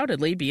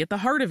undoubtedly be at the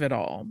heart of it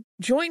all.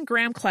 Join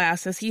Graham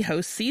Class as he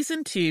hosts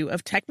Season 2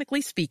 of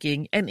Technically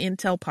Speaking, an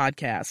Intel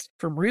podcast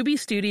from Ruby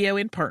Studio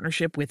in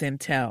partnership with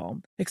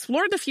Intel.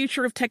 Explore the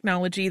future of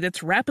technology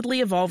that's rapidly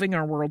evolving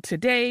our world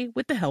today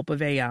with the help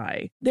of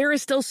AI. There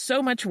is still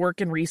so much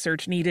work and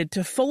research needed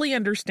to fully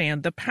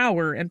understand the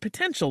power and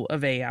potential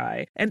of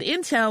AI, and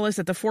Intel is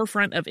at the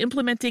forefront of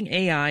implementing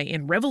AI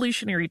in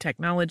revolutionary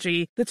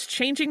technology that's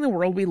changing the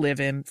world we live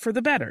in for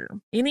the better.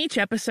 In each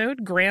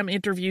episode, Graham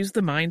interviews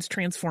the minds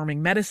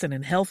transforming medicine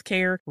and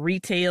healthcare,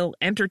 retail,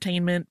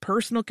 entertainment,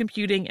 personal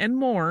computing, and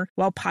more,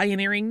 while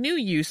pioneering new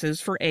uses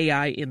for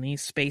AI in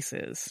these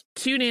spaces.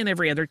 Tune in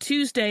every other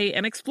Tuesday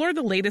and explore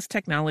the latest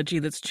technology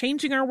that's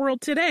changing our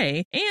world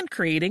today and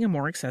creating a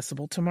more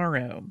accessible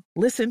tomorrow.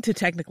 Listen to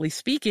Technically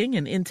Speaking,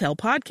 an Intel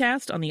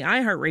podcast on the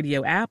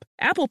iHeartRadio app,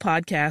 Apple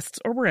Podcasts,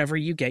 or wherever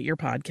you get your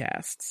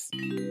podcasts.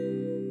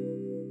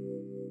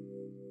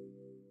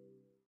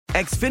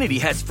 Xfinity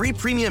has free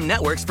premium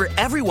networks for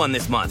everyone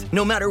this month,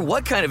 no matter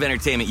what kind of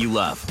entertainment you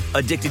love.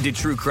 Addicted to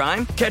true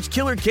crime? Catch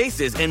killer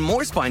cases and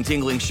more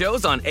spine-tingling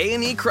shows on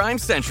A&E Crime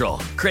Central.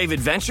 Crave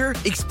adventure?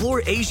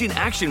 Explore Asian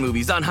action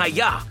movies on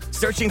Hi-YAH.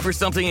 Searching for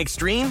something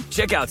extreme?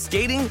 Check out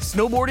skating,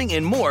 snowboarding,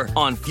 and more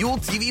on Fuel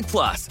TV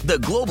Plus, the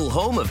global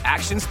home of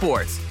action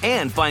sports.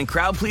 And find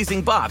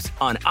crowd-pleasing bops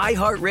on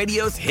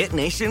iHeartRadio's Hit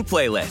Nation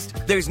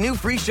playlist. There's new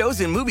free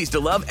shows and movies to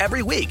love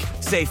every week.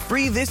 Say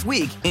free this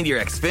week in your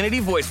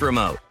Xfinity voice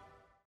remote.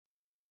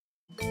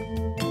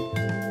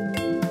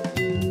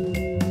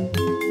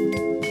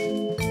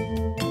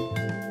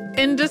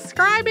 In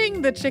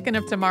describing the Chicken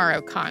of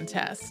Tomorrow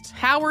contest,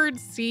 Howard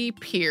C.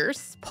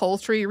 Pierce,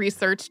 poultry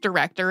research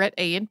director at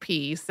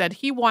A&P, said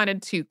he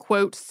wanted to,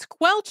 quote,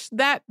 squelch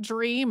that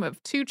dream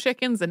of 2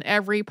 chickens in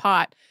every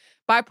pot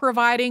by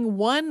providing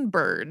one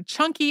bird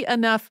chunky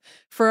enough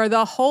for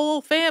the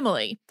whole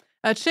family.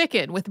 A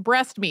chicken with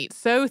breast meat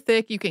so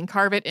thick you can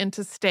carve it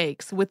into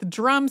steaks, with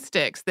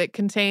drumsticks that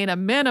contain a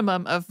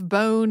minimum of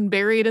bone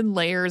buried in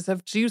layers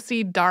of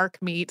juicy dark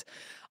meat,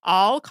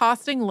 all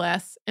costing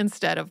less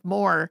instead of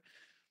more.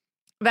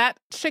 That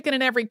chicken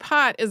in every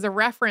pot is a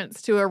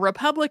reference to a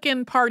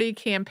Republican Party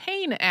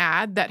campaign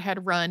ad that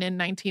had run in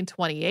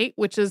 1928,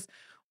 which is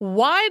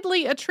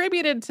widely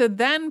attributed to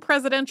then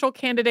presidential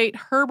candidate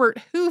Herbert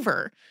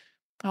Hoover.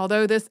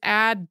 Although this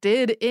ad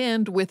did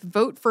end with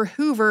 "Vote for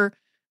Hoover,"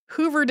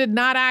 Hoover did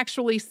not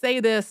actually say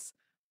this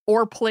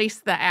or place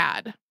the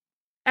ad.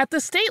 At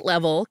the state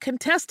level,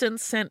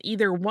 contestants sent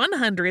either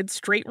 100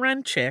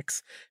 straight-run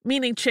chicks,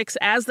 meaning chicks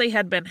as they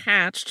had been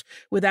hatched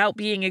without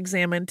being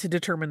examined to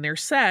determine their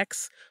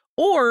sex,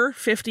 or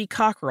 50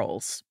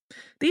 cockerels.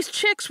 These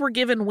chicks were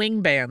given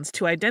wing bands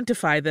to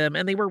identify them,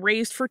 and they were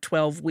raised for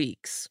 12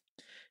 weeks.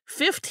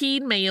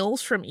 15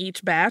 males from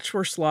each batch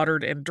were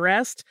slaughtered and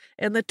dressed,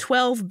 and the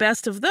 12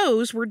 best of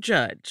those were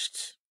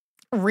judged.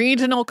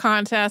 Regional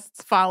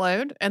contests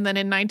followed, and then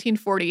in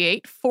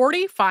 1948,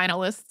 40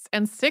 finalists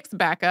and 6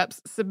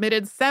 backups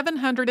submitted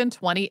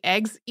 720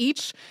 eggs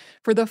each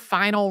for the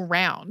final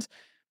round.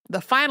 The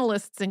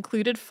finalists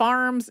included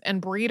farms and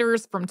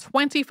breeders from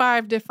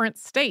 25 different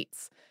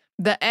states.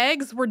 The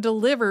eggs were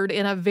delivered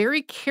in a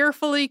very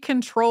carefully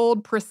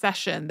controlled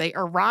procession. They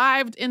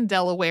arrived in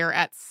Delaware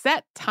at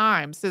set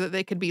times so that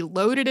they could be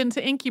loaded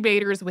into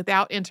incubators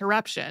without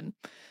interruption.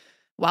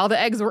 While the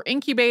eggs were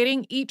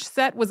incubating, each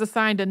set was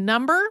assigned a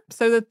number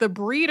so that the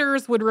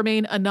breeders would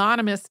remain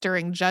anonymous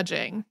during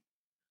judging.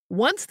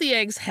 Once the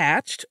eggs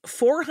hatched,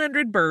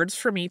 400 birds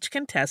from each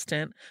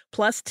contestant,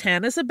 plus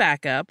 10 as a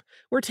backup,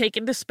 were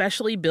taken to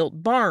specially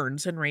built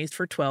barns and raised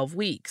for 12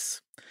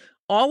 weeks.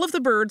 All of the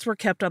birds were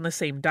kept on the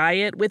same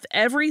diet, with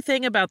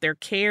everything about their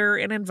care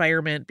and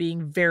environment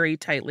being very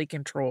tightly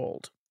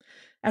controlled.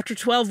 After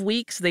 12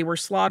 weeks, they were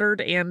slaughtered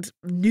and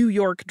New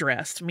York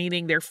dressed,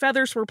 meaning their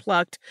feathers were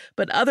plucked,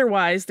 but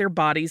otherwise their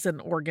bodies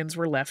and organs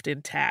were left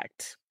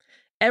intact.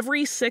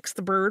 Every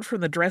 6th bird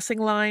from the dressing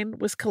line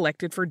was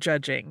collected for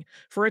judging,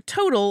 for a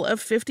total of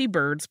 50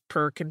 birds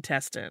per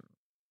contestant.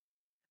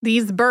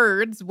 These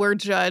birds were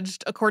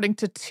judged according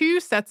to 2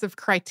 sets of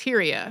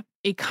criteria: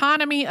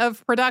 economy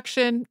of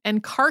production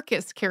and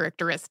carcass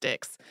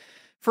characteristics.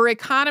 For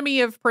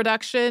economy of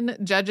production,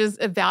 judges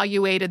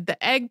evaluated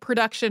the egg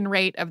production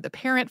rate of the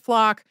parent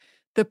flock,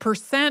 the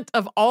percent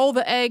of all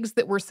the eggs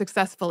that were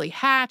successfully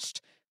hatched,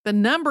 the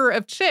number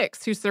of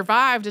chicks who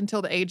survived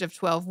until the age of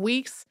 12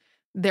 weeks,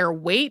 their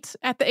weight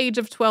at the age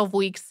of 12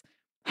 weeks,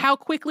 how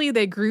quickly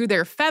they grew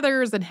their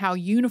feathers and how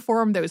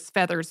uniform those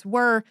feathers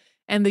were,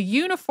 and the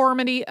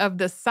uniformity of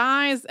the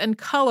size and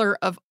color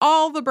of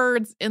all the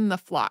birds in the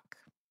flock.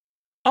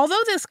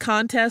 Although this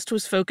contest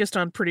was focused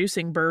on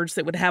producing birds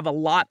that would have a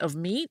lot of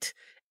meat,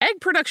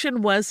 egg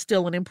production was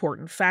still an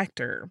important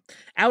factor.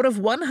 Out of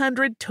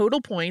 100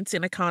 total points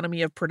in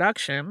economy of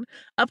production,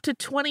 up to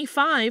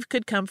 25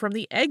 could come from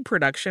the egg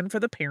production for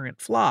the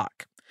parent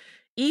flock.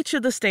 Each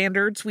of the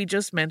standards we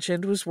just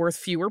mentioned was worth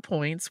fewer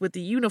points, with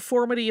the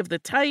uniformity of the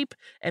type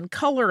and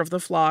color of the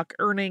flock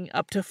earning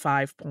up to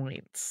 5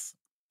 points.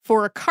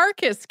 For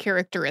carcass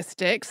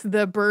characteristics,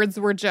 the birds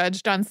were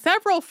judged on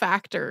several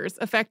factors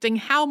affecting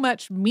how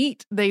much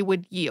meat they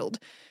would yield,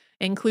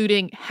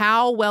 including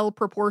how well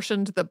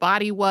proportioned the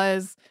body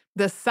was,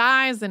 the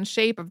size and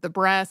shape of the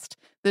breast,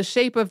 the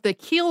shape of the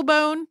keel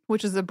bone,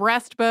 which is a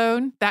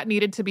breastbone that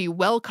needed to be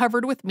well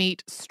covered with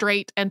meat,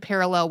 straight and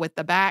parallel with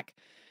the back.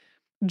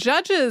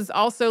 Judges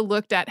also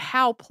looked at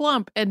how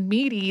plump and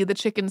meaty the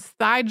chicken's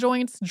thigh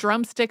joints,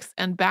 drumsticks,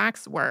 and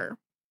backs were.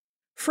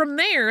 From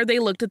there, they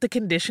looked at the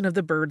condition of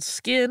the bird's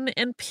skin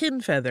and pin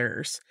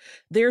feathers.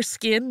 Their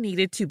skin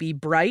needed to be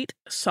bright,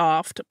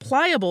 soft,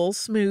 pliable,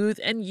 smooth,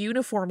 and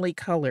uniformly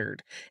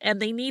colored,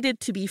 and they needed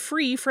to be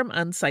free from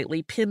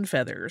unsightly pin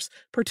feathers,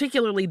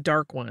 particularly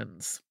dark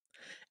ones.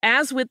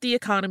 As with the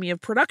economy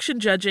of production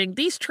judging,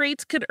 these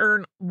traits could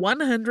earn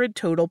 100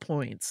 total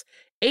points,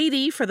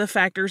 80 for the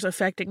factors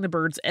affecting the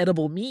bird's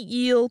edible meat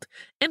yield,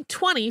 and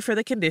 20 for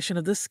the condition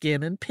of the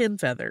skin and pin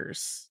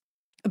feathers.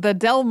 The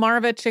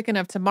Delmarva Chicken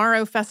of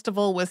Tomorrow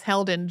Festival was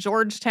held in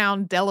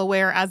Georgetown,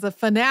 Delaware as a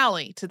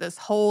finale to this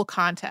whole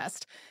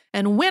contest,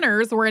 and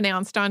winners were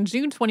announced on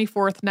June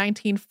 24th,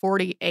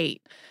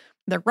 1948.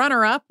 The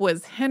runner-up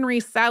was Henry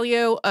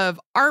Salio of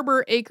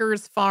Arbor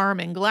Acres Farm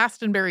in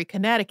Glastonbury,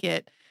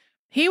 Connecticut.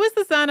 He was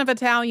the son of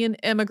Italian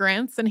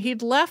immigrants, and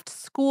he'd left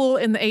school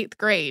in the 8th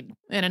grade.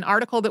 In an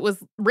article that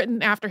was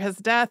written after his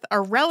death,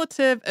 a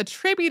relative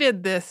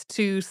attributed this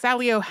to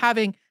Salio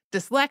having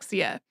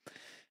dyslexia.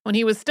 When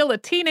he was still a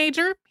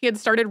teenager, he had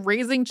started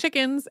raising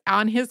chickens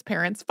on his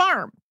parents'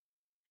 farm.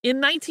 In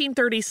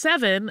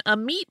 1937, a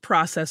meat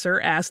processor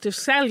asked if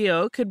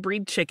Salio could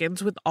breed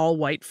chickens with all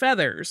white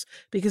feathers,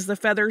 because the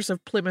feathers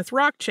of Plymouth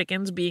Rock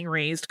chickens being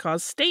raised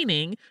caused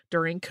staining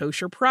during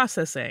kosher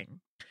processing.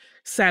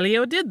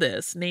 Salio did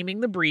this,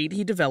 naming the breed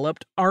he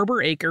developed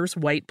Arbor Acres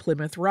White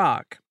Plymouth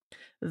Rock.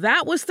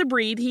 That was the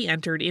breed he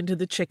entered into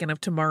the Chicken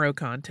of Tomorrow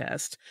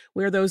contest,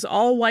 where those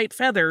all-white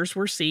feathers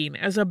were seen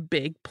as a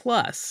big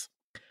plus.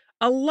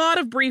 A lot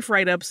of brief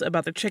write-ups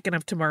about the Chicken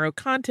of Tomorrow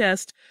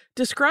contest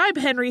describe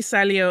Henry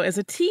Salio as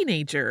a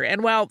teenager,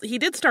 and while he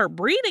did start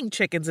breeding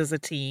chickens as a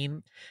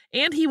teen,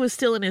 and he was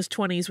still in his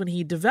 20s when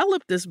he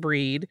developed this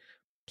breed,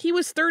 he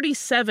was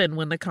 37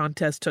 when the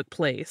contest took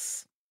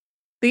place.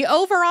 The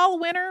overall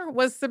winner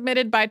was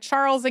submitted by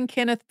Charles and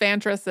Kenneth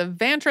Vantris of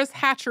Vantris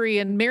Hatchery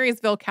in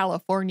Marysville,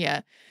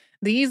 California.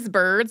 These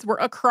birds were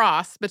a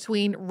cross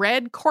between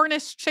red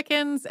Cornish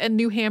chickens and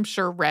New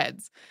Hampshire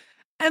reds.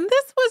 And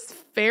this was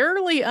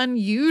fairly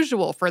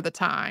unusual for the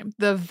time.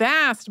 The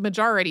vast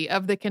majority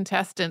of the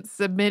contestants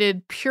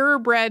submitted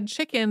purebred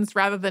chickens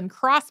rather than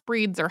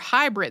crossbreeds or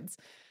hybrids.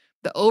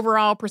 The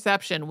overall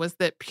perception was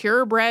that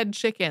purebred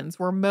chickens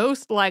were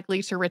most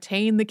likely to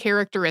retain the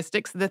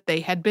characteristics that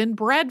they had been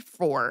bred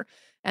for,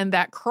 and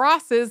that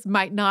crosses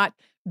might not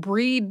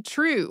breed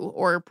true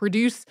or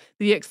produce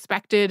the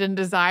expected and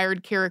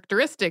desired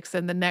characteristics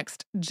in the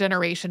next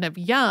generation of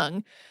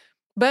young.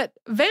 But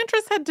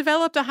Vantris had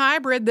developed a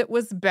hybrid that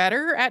was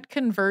better at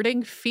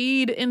converting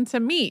feed into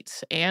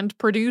meat and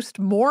produced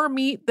more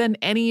meat than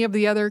any of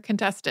the other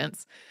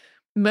contestants.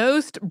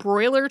 Most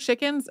broiler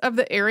chickens of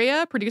the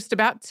area produced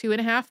about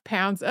 2.5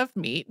 pounds of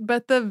meat,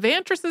 but the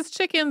Vantris'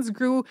 chickens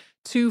grew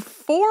to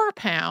 4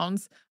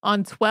 pounds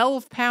on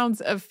 12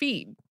 pounds of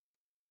feed.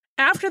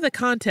 After the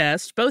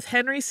contest, both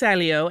Henry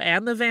Salio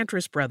and the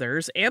Vantris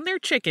brothers and their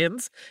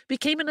chickens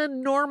became an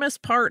enormous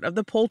part of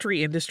the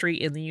poultry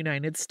industry in the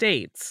United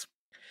States.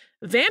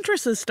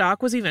 Vantris'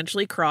 stock was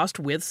eventually crossed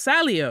with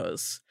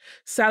Salio's.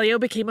 Salio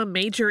became a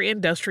major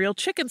industrial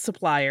chicken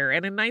supplier,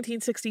 and in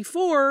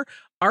 1964,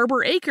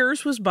 Arbor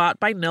Acres was bought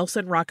by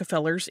Nelson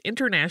Rockefeller's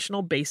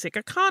International Basic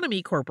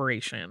Economy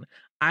Corporation,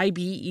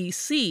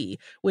 IBEC,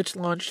 which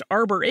launched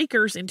Arbor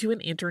Acres into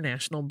an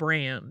international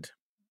brand.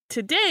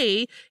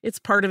 Today, it's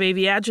part of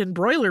Aviagen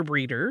Broiler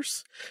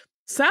Breeders.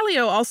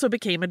 Salio also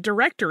became a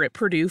director at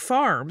Purdue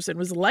Farms and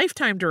was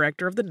lifetime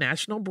director of the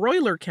National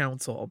Broiler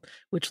Council,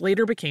 which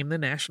later became the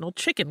National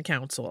Chicken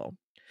Council.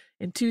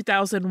 In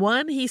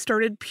 2001, he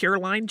started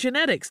Pureline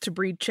Genetics to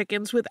breed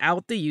chickens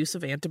without the use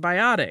of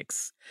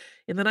antibiotics.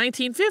 In the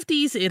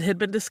 1950s, it had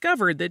been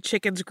discovered that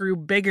chickens grew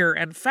bigger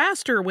and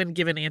faster when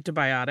given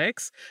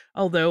antibiotics,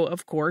 although,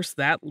 of course,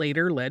 that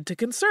later led to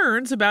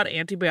concerns about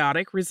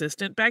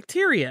antibiotic-resistant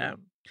bacteria.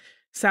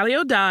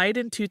 Salio died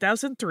in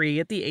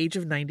 2003 at the age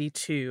of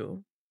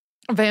 92.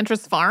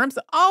 Vantris Farms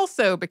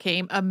also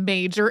became a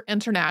major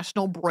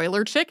international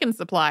broiler chicken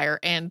supplier,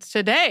 and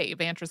today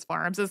Vantris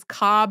Farms is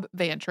Cobb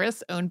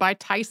Vantris, owned by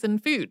Tyson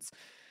Foods.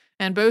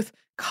 And both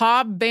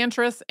Cobb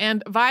Vantris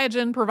and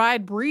Viagen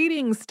provide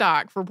breeding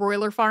stock for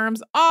broiler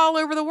farms all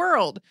over the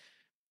world.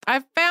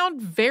 I've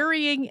found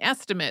varying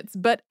estimates,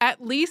 but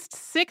at least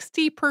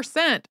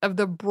 60% of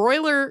the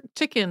broiler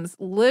chickens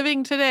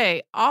living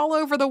today all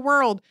over the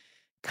world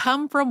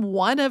come from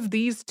one of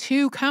these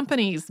two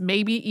companies,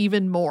 maybe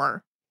even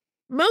more.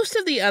 Most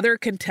of the other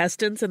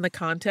contestants in the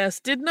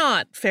contest did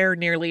not fare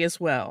nearly as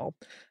well.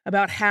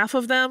 About half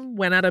of them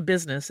went out of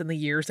business in the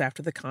years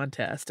after the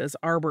contest, as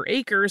Arbor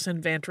Acres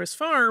and Vantris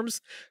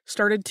Farms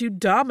started to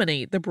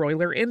dominate the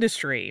broiler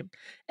industry.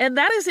 And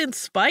that is in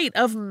spite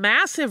of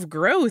massive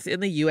growth in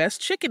the U.S.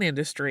 chicken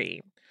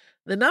industry.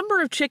 The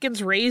number of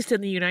chickens raised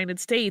in the United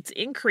States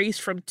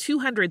increased from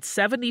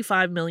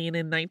 275 million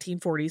in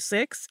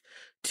 1946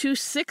 to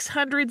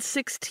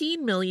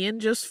 616 million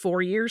just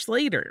 4 years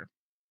later.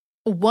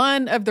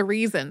 One of the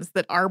reasons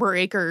that Arbor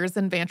Acres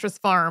and Vantris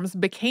Farms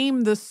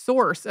became the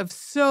source of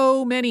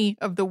so many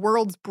of the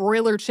world's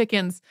broiler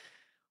chickens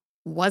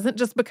wasn't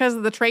just because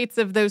of the traits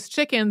of those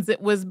chickens,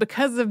 it was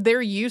because of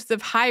their use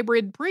of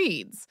hybrid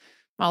breeds.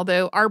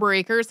 Although Arbor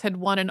Acres had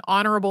won an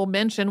honorable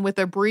mention with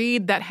a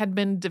breed that had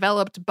been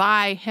developed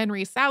by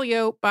Henry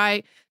Salio, by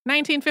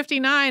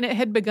 1959 it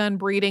had begun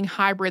breeding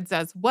hybrids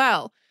as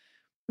well.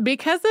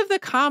 Because of the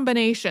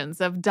combinations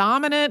of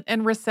dominant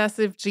and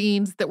recessive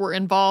genes that were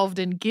involved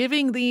in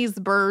giving these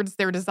birds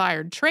their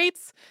desired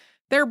traits,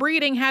 their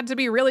breeding had to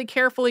be really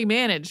carefully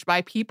managed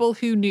by people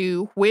who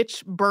knew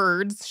which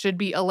birds should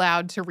be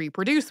allowed to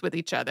reproduce with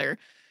each other.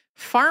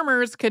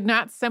 Farmers could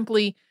not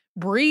simply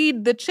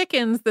breed the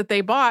chickens that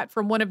they bought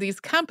from one of these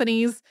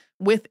companies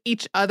with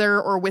each other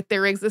or with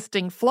their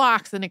existing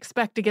flocks and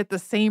expect to get the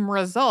same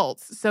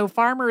results. So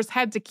farmers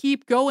had to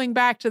keep going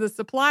back to the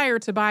supplier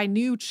to buy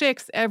new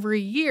chicks every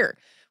year. It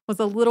was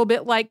a little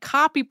bit like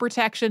copy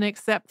protection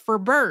except for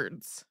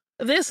birds.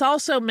 This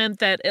also meant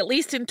that, at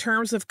least in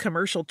terms of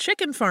commercial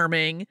chicken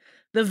farming,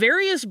 the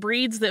various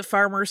breeds that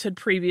farmers had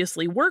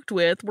previously worked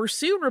with were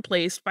soon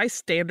replaced by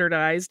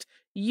standardized,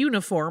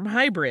 uniform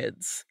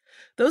hybrids.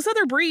 Those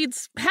other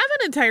breeds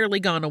haven't entirely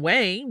gone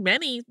away.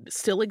 Many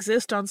still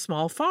exist on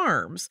small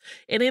farms.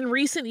 And in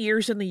recent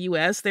years in the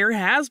U.S., there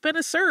has been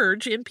a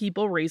surge in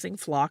people raising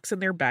flocks in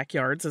their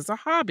backyards as a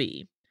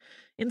hobby.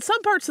 In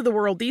some parts of the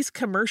world, these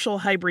commercial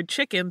hybrid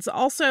chickens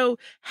also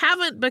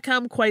haven't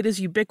become quite as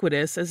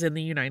ubiquitous as in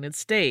the United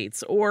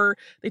States, or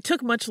they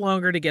took much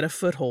longer to get a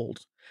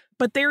foothold.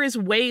 But there is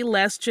way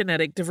less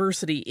genetic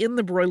diversity in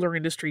the broiler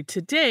industry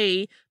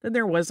today than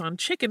there was on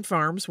chicken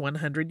farms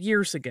 100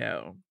 years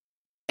ago.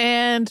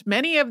 And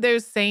many of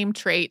those same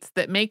traits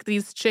that make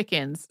these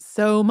chickens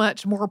so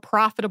much more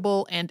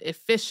profitable and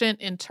efficient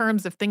in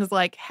terms of things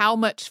like how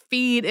much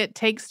feed it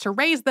takes to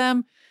raise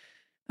them,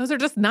 those are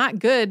just not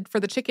good for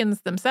the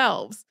chickens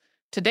themselves.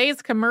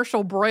 Today's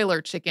commercial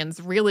broiler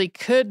chickens really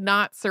could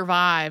not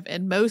survive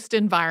in most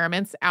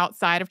environments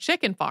outside of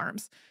chicken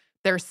farms.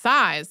 Their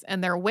size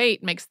and their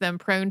weight makes them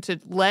prone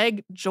to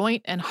leg,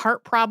 joint, and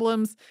heart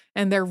problems,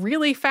 and their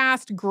really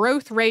fast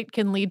growth rate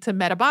can lead to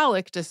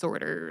metabolic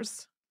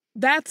disorders.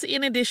 That's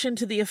in addition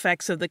to the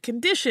effects of the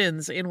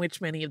conditions in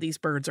which many of these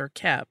birds are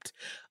kept.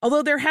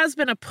 Although there has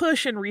been a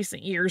push in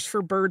recent years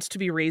for birds to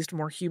be raised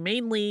more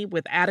humanely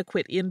with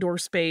adequate indoor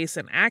space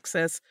and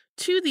access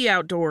to the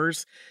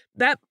outdoors,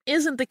 that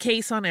isn't the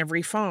case on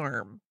every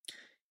farm.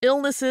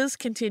 Illnesses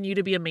continue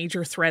to be a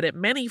major threat at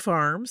many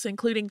farms,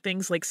 including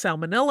things like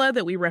salmonella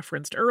that we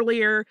referenced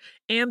earlier,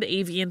 and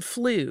avian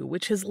flu,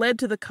 which has led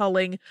to the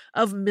culling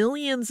of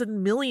millions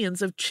and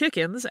millions of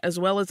chickens, as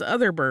well as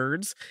other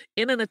birds,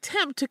 in an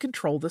attempt to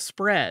control the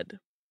spread.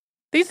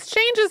 These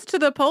changes to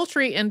the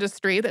poultry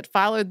industry that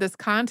followed this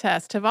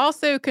contest have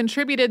also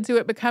contributed to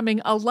it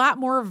becoming a lot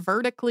more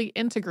vertically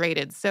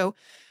integrated. So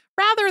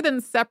rather than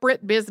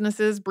separate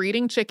businesses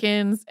breeding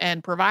chickens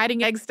and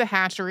providing eggs to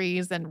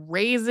hatcheries and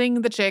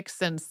raising the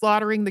chicks and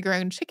slaughtering the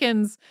grown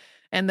chickens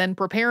and then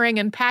preparing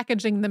and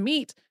packaging the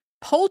meat,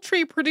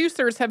 poultry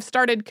producers have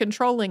started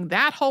controlling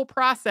that whole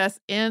process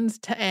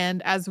end to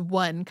end as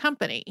one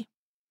company.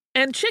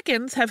 And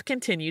chickens have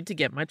continued to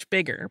get much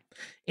bigger.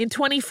 In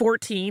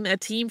 2014, a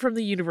team from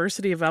the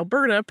University of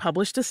Alberta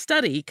published a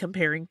study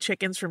comparing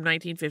chickens from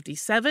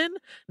 1957,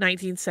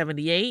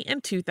 1978,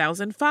 and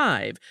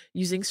 2005,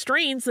 using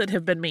strains that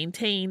have been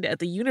maintained at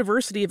the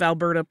University of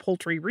Alberta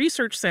Poultry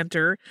Research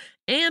Centre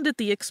and at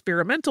the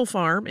experimental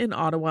farm in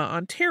Ottawa,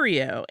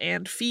 Ontario,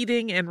 and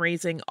feeding and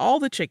raising all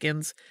the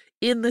chickens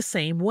in the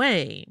same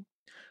way.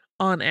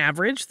 On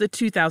average, the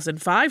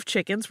 2005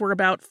 chickens were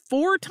about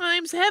 4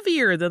 times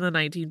heavier than the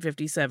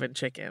 1957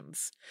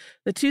 chickens.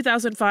 The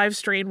 2005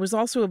 strain was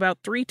also about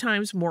 3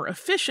 times more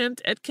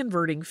efficient at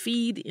converting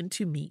feed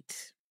into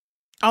meat.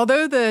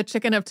 Although the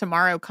Chicken of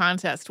Tomorrow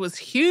contest was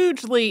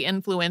hugely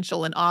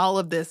influential in all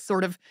of this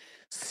sort of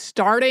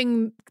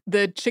starting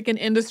the chicken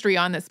industry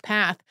on this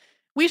path,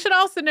 we should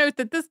also note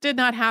that this did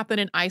not happen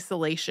in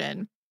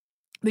isolation.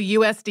 The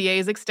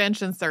USDA's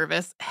Extension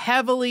Service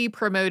heavily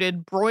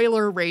promoted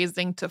broiler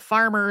raising to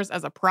farmers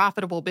as a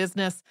profitable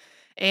business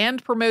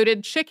and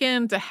promoted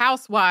chicken to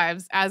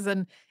housewives as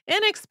an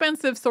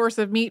inexpensive source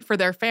of meat for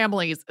their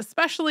families,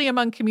 especially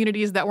among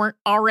communities that weren't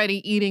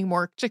already eating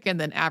more chicken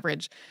than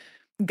average.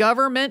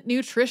 Government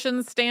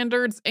nutrition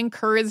standards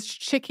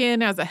encouraged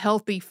chicken as a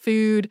healthy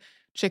food.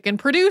 Chicken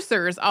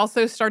producers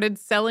also started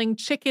selling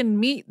chicken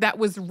meat that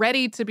was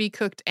ready to be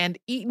cooked and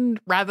eaten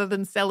rather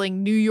than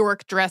selling New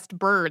York dressed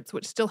birds,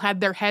 which still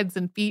had their heads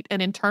and feet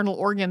and internal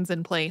organs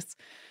in place.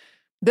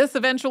 This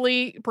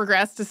eventually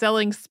progressed to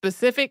selling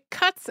specific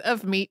cuts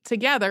of meat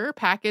together,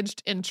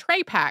 packaged in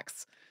tray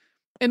packs.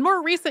 In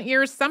more recent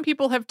years, some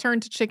people have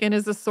turned to chicken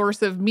as a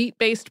source of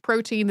meat-based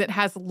protein that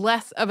has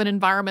less of an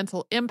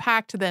environmental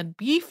impact than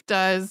beef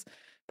does,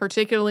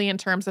 particularly in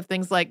terms of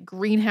things like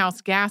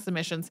greenhouse gas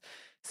emissions.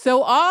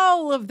 So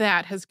all of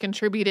that has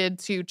contributed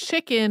to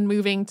chicken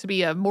moving to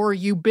be a more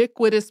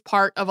ubiquitous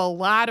part of a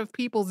lot of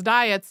people's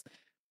diets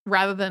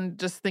rather than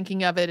just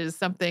thinking of it as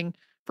something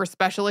for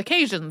special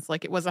occasions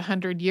like it was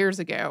 100 years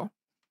ago.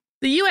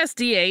 The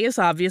USDA is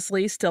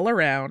obviously still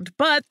around,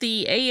 but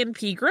the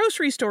A&P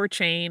grocery store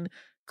chain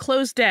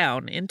closed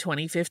down in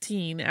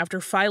 2015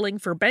 after filing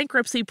for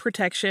bankruptcy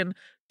protection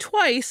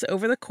twice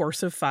over the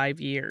course of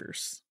 5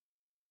 years.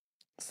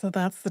 So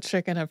that's the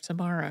Chicken of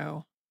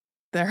Tomorrow.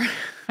 There,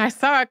 I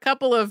saw a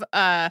couple of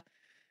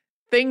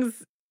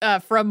things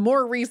from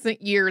more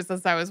recent years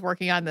as I was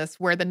working on this,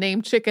 where the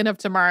name Chicken of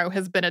Tomorrow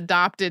has been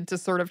adopted to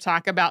sort of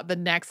talk about the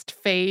next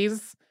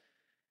phase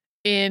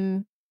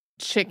in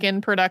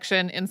chicken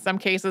production, in some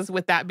cases,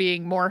 with that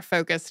being more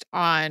focused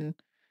on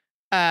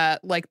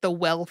like the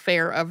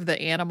welfare of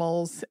the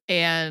animals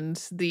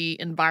and the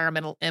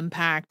environmental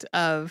impact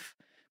of,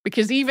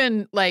 because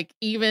even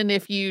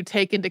if you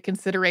take into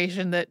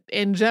consideration that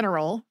in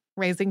general,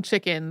 raising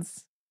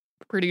chickens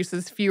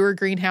produces fewer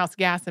greenhouse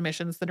gas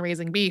emissions than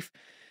raising beef,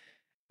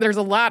 there's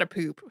a lot of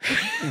poop.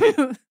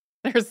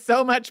 There's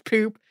so much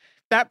poop.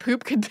 That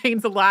poop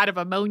contains a lot of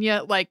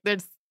ammonia. Like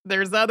there's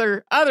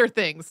other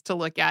things to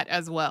look at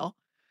as well.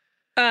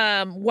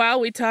 While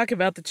we talk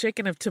about the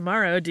chicken of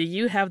tomorrow, do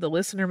you have the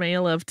listener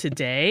mail of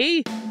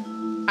today?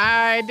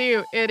 I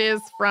do. It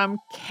is from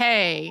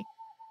Kay.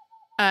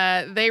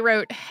 They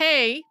wrote,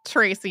 "Hey,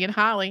 Tracy and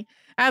Holly.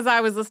 As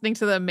I was listening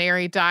to the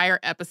Mary Dyer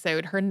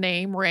episode, her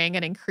name rang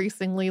an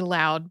increasingly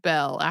loud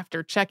bell.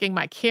 After checking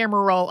my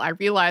camera roll, I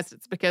realized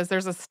it's because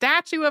there's a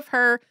statue of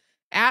her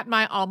at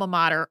my alma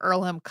mater,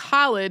 Earlham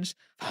College,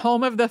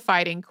 home of the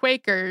Fighting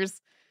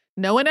Quakers.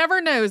 No one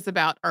ever knows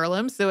about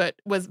Earlham, so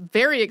it was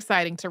very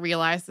exciting to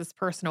realize this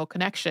personal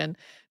connection.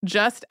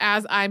 Just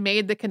as I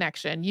made the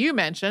connection, you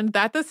mentioned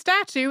that the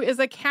statue is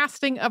a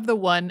casting of the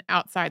one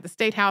outside the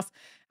State House.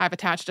 I've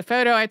attached a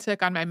photo I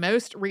took on my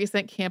most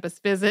recent campus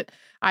visit.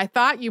 I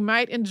thought you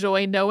might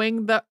enjoy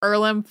knowing the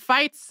Earlham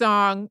fight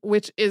song,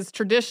 which is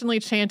traditionally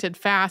chanted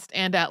fast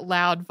and at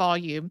loud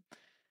volume.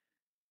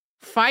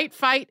 Fight,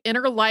 fight,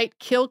 inner light,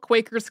 kill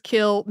Quakers,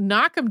 kill,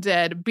 knock 'em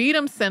dead, beat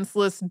 'em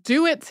senseless,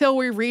 do it till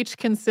we reach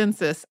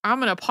consensus." I'm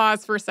going to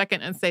pause for a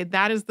second and say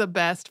that is the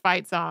best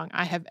fight song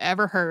I have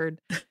ever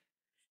heard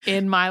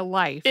in my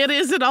life. It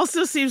is. It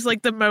also seems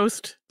like the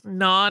most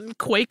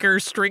non-Quaker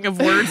string of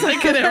words I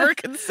could ever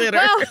consider.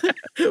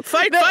 Well,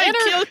 fight,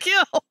 kill,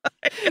 kill.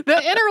 The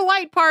inner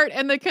light part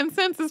and the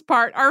consensus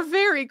part are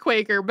very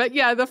Quaker, but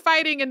yeah, the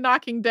fighting and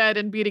knocking dead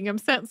and beating him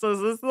senseless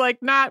is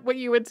like not what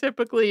you would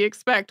typically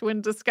expect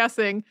when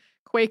discussing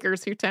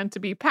Quakers who tend to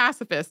be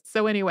pacifists.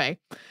 So anyway,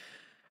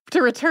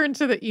 to return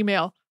to the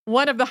email,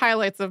 one of the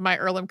highlights of my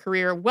Earlham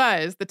career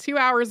was the 2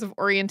 hours of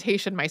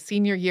orientation my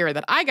senior year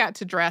that I got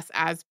to dress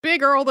as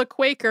Big Earl the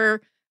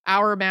Quaker,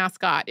 our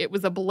mascot. It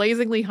was a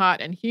blazingly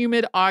hot and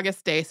humid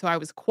August day, so I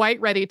was quite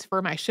ready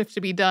for my shift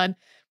to be done,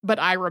 but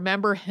I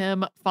remember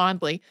him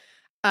fondly.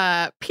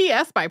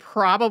 P.S. by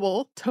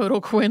probable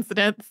total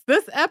coincidence,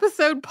 this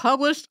episode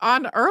published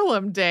on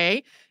Earlham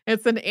Day.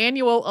 It's an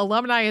annual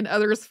alumni and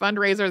others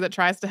fundraiser that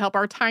tries to help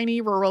our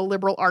tiny rural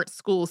liberal arts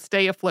schools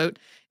stay afloat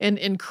in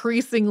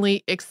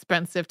increasingly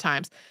expensive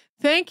times.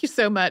 Thank you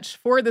so much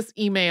for this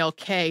email,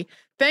 Kay.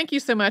 Thank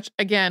you so much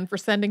again for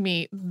sending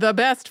me the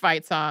best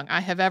fight song I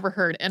have ever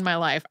heard in my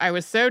life. I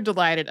was so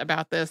delighted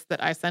about this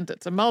that I sent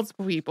it to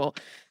multiple people.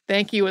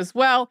 Thank you as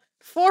well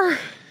for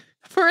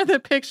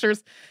the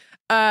pictures.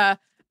 I'm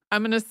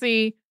going to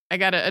see. I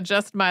got to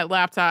adjust my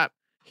laptop.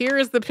 Here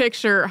is the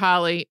picture,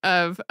 Holly,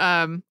 of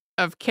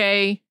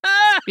Kay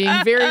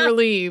being very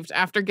relieved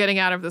after getting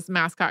out of this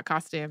mascot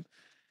costume.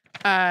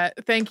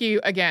 Thank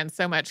you again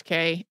so much,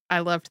 Kay.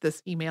 I loved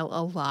this email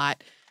a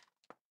lot.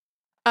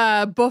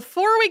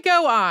 Before we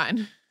go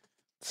on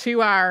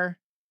to our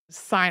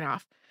sign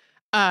off,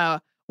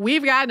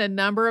 we've gotten a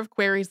number of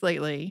queries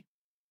lately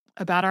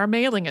about our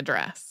mailing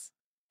address.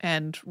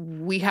 And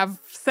we have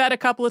said a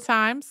couple of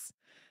times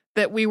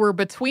that we were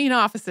between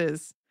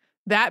offices.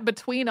 That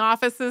between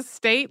offices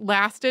state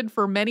lasted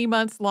for many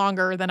months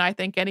longer than I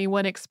think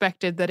anyone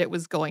expected that it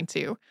was going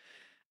to.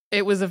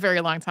 It was a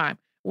very long time.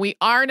 We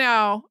are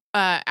now,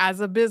 as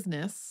a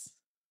business,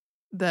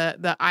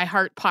 the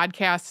iHeart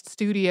Podcast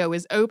Studio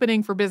is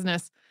opening for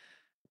business.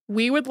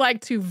 We would like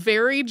to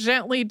very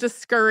gently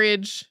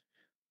discourage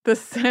the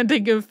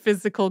sending of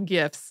physical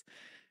gifts,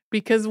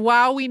 because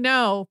while we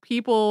know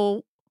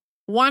people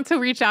want to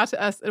reach out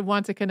to us and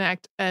want to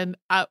connect, and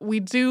we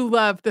do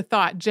love the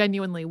thought,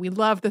 genuinely, we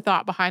love the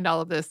thought behind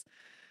all of this.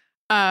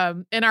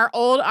 In our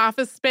old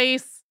office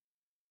space,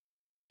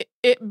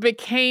 it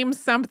became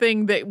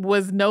something that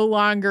was no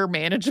longer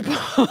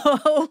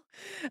manageable.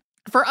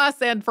 For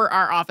us and for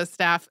our office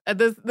staff.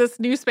 This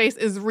new space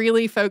is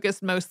really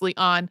focused mostly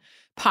on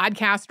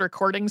podcast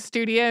recording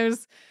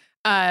studios.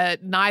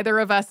 Neither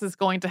of us is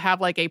going to have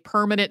like a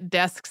permanent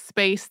desk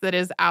space that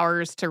is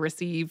ours to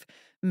receive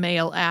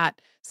mail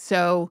at.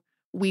 So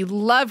we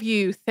love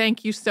you.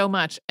 Thank you so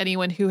much,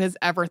 anyone who has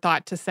ever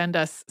thought to send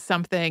us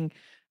something.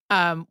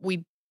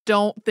 We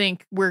don't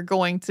think we're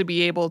going to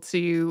be able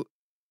to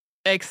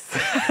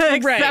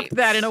accept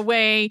that in a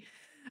way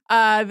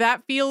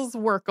that feels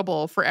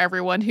workable for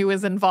everyone who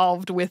is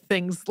involved with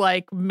things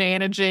like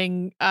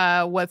managing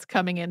what's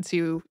coming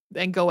into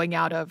and going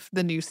out of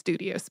the new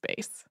studio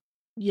space.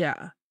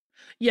 Yeah.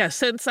 Yeah,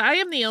 since I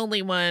am the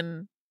only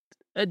one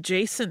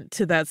adjacent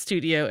to that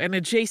studio, and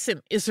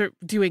adjacent is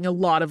doing a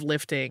lot of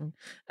lifting,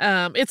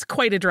 it's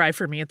quite a drive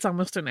for me. It's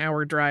almost an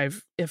hour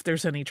drive if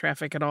there's any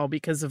traffic at all,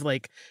 because of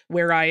like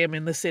where I am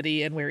in the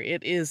city and where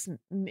it is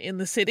in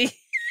the city.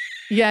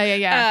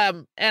 Yeah.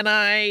 And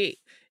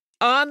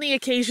on the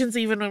occasions,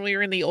 even when we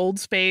were in the old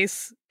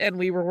space and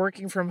we were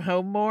working from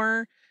home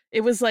more,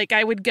 it was like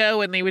I would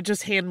go and they would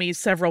just hand me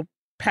several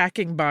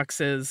packing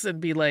boxes and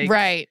be like,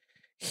 right.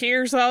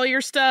 Here's all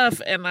your stuff.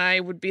 And I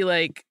would be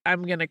like,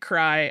 I'm going to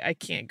cry. I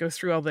can't go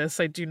through all this.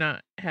 I do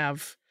not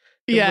have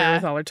the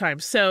wherewithal or time.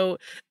 So,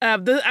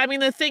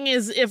 the thing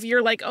is, if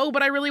you're like, oh,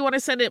 but I really want to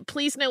send it,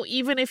 please know,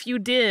 even if you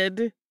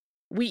did,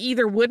 we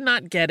either would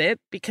not get it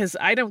because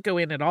I don't go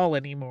in at all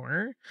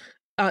anymore,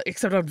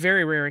 except on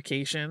very rare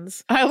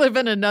occasions. I live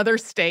in another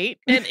state.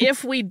 And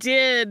if we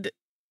did,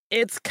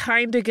 it's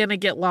kind of going to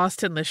get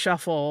lost in the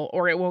shuffle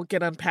or it won't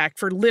get unpacked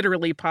for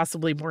literally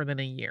possibly more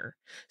than a year.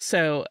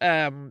 So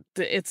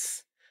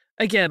it's,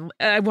 again,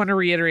 I want to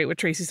reiterate what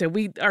Tracy said.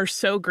 We are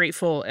so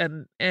grateful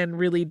and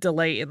really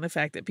delight in the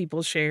fact that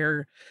people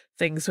share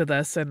things with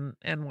us and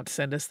want to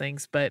send us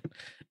things. But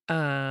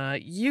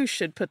you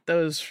should put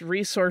those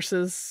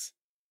resources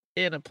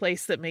in a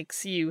place that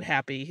makes you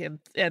happy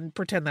and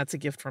pretend that's a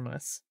gift from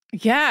us.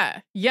 Yeah.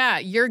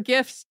 Your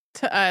gift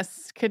to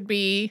us could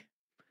be,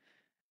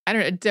 I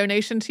don't know, a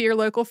donation to your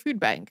local food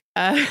bank,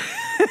 a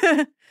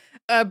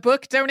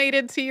book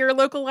donated to your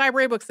local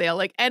library book sale,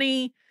 like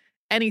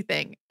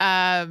anything.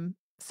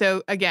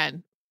 So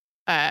again,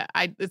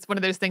 it's one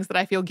of those things that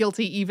I feel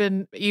guilty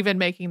even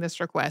making this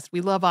request.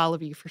 We love all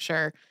of you for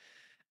sure.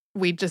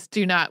 We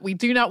do not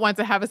want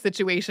to have a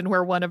situation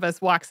where one of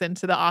us walks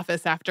into the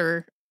office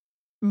after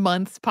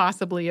months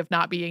possibly of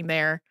not being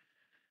there.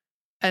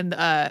 And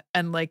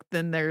like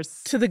then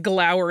there's to the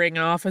glowering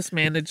office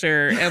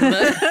manager and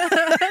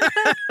the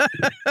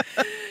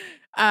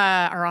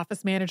our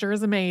office manager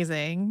is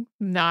amazing.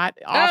 Not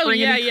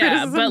offering any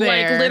criticism but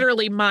there. Like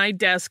literally my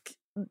desk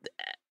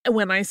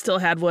when I still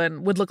had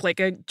one would look like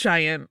a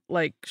giant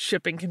like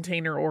shipping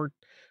container or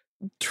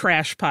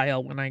trash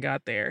pile when I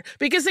got there.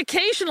 Because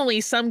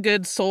occasionally some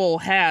good soul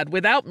had,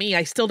 without me,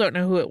 I still don't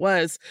know who it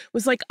was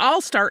like,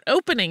 I'll start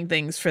opening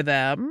things for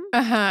them.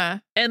 Uh-huh.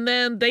 And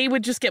then they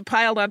would just get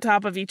piled on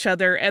top of each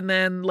other. And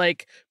then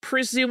like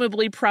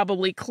presumably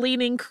probably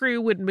cleaning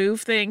crew would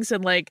move things.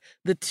 And like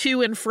the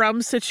to and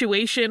from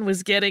situation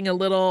was getting a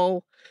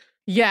little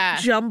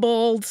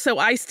jumbled. So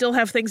I still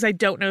have things I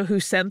don't know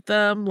who sent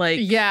them. Like,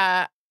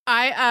 yeah,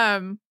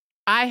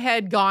 I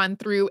had gone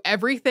through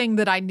everything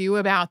that I knew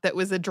about that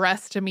was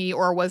addressed to me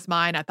or was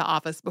mine at the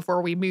office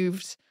before we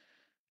moved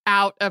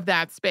out of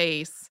that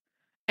space.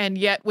 And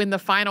yet when the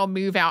final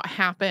move out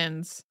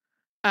happens,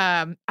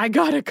 I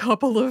got a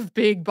couple of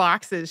big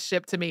boxes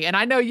shipped to me. And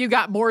I know you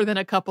got more than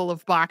a couple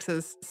of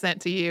boxes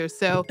sent to you.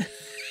 So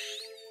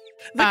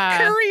the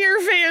courier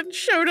van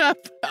showed up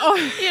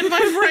in my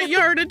front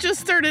yard and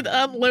just started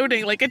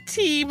unloading like a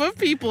team of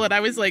people. And I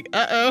was like,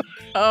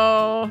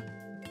 Oh,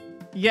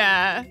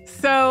 yeah.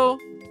 So,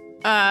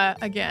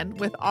 again,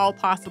 with all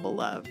possible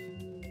love,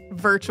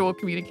 virtual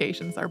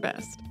communications are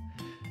best.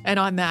 And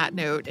on that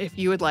note, if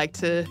you would like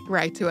to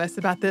write to us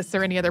about this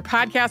or any other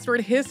podcast, we're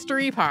at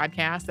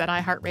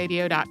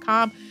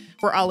historypodcast@iheartradio.com.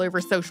 We're all over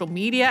social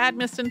media at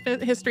Missed in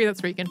History.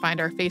 That's where you can find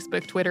our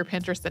Facebook, Twitter,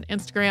 Pinterest, and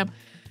Instagram.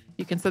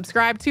 You can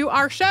subscribe to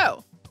our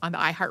show on the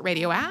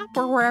iHeartRadio app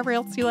or wherever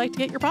else you like to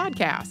get your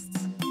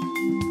podcasts.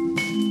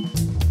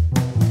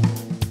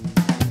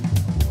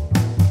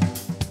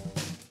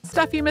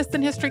 Stuff You Missed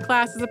in History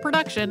Class is a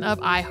production of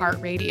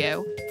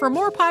iHeartRadio. For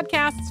more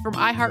podcasts from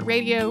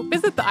iHeartRadio,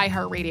 visit the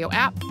iHeartRadio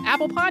app,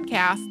 Apple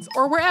Podcasts,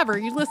 or wherever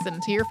you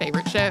listen to your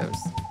favorite shows.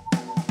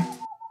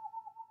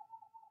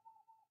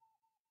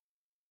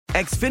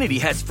 Xfinity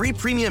has free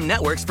premium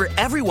networks for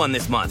everyone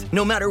this month,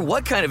 no matter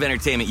what kind of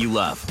entertainment you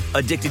love.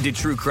 Addicted to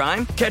true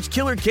crime? Catch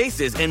killer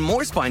cases and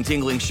more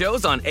spine-tingling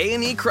shows on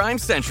A&E Crime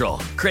Central.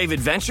 Crave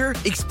adventure?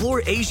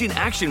 Explore Asian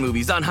action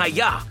movies on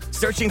Hi-YAH.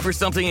 Searching for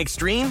something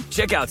extreme?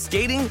 Check out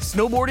skating,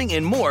 snowboarding,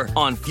 and more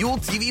on Fuel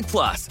TV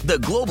Plus, the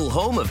global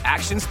home of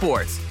action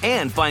sports.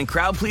 And find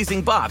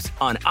crowd-pleasing bops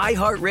on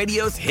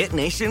iHeartRadio's Hit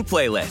Nation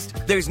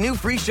playlist. There's new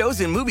free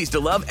shows and movies to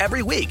love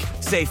every week.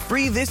 Say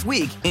free this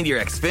week in your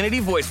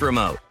Xfinity voice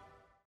remote.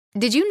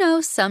 Did you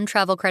know some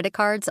travel credit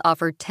cards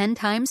offer 10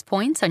 times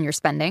points on your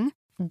spending?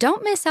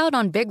 Don't miss out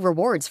on big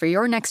rewards for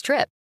your next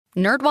trip.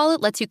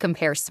 NerdWallet lets you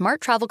compare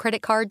smart travel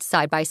credit cards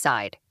side by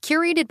side,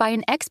 curated by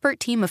an expert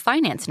team of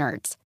finance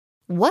nerds.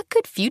 What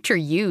could future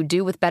you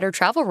do with better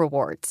travel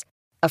rewards?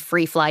 A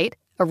free flight?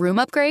 A room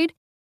upgrade?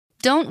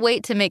 Don't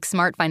wait to make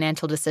smart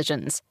financial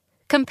decisions.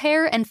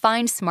 Compare and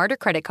find smarter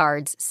credit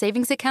cards,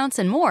 savings accounts,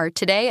 and more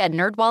today at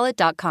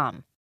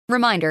NerdWallet.com.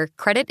 Reminder,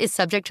 credit is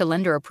subject to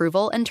lender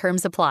approval and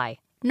terms apply.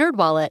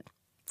 NerdWallet.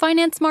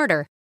 Finance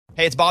smarter.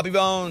 Hey, it's Bobby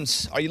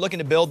Bones. Are you looking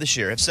to build this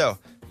year? If so,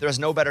 there is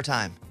no better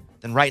time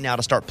than right now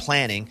to start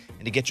planning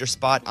and to get your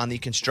spot on the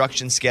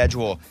construction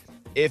schedule.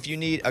 If you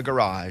need a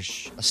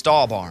garage, a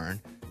stall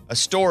barn, a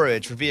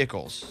storage for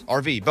vehicles,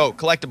 RV, boat,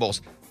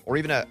 collectibles, or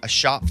even a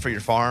shop for your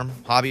farm,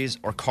 hobbies,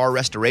 or car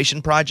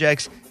restoration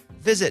projects,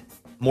 visit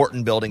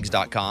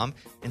MortonBuildings.com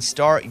and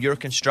start your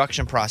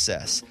construction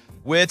process.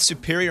 With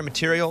superior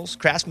materials,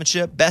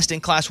 craftsmanship,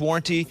 best-in-class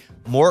warranty,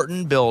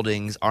 Morton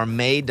Buildings are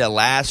made to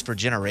last for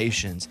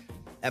generations.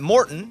 At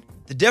Morton,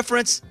 The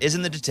difference is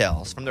in the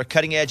details. From their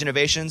cutting-edge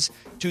innovations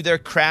to their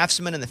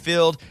craftsmen in the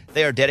field,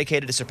 they are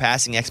dedicated to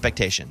surpassing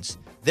expectations.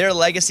 Their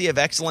legacy of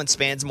excellence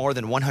spans more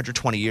than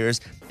 120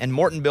 years, and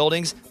Morton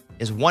Buildings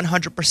is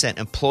 100%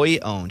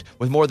 employee-owned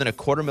with more than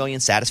 250,000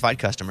 satisfied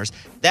customers.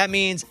 That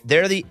means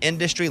they're the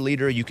industry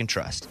leader you can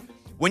trust.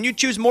 When you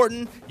choose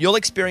Morton, you'll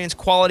experience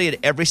quality at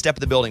every step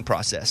of the building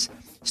process,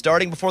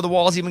 starting before the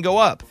walls even go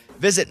up.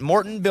 Visit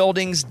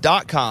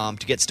MortonBuildings.com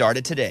to get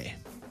started today.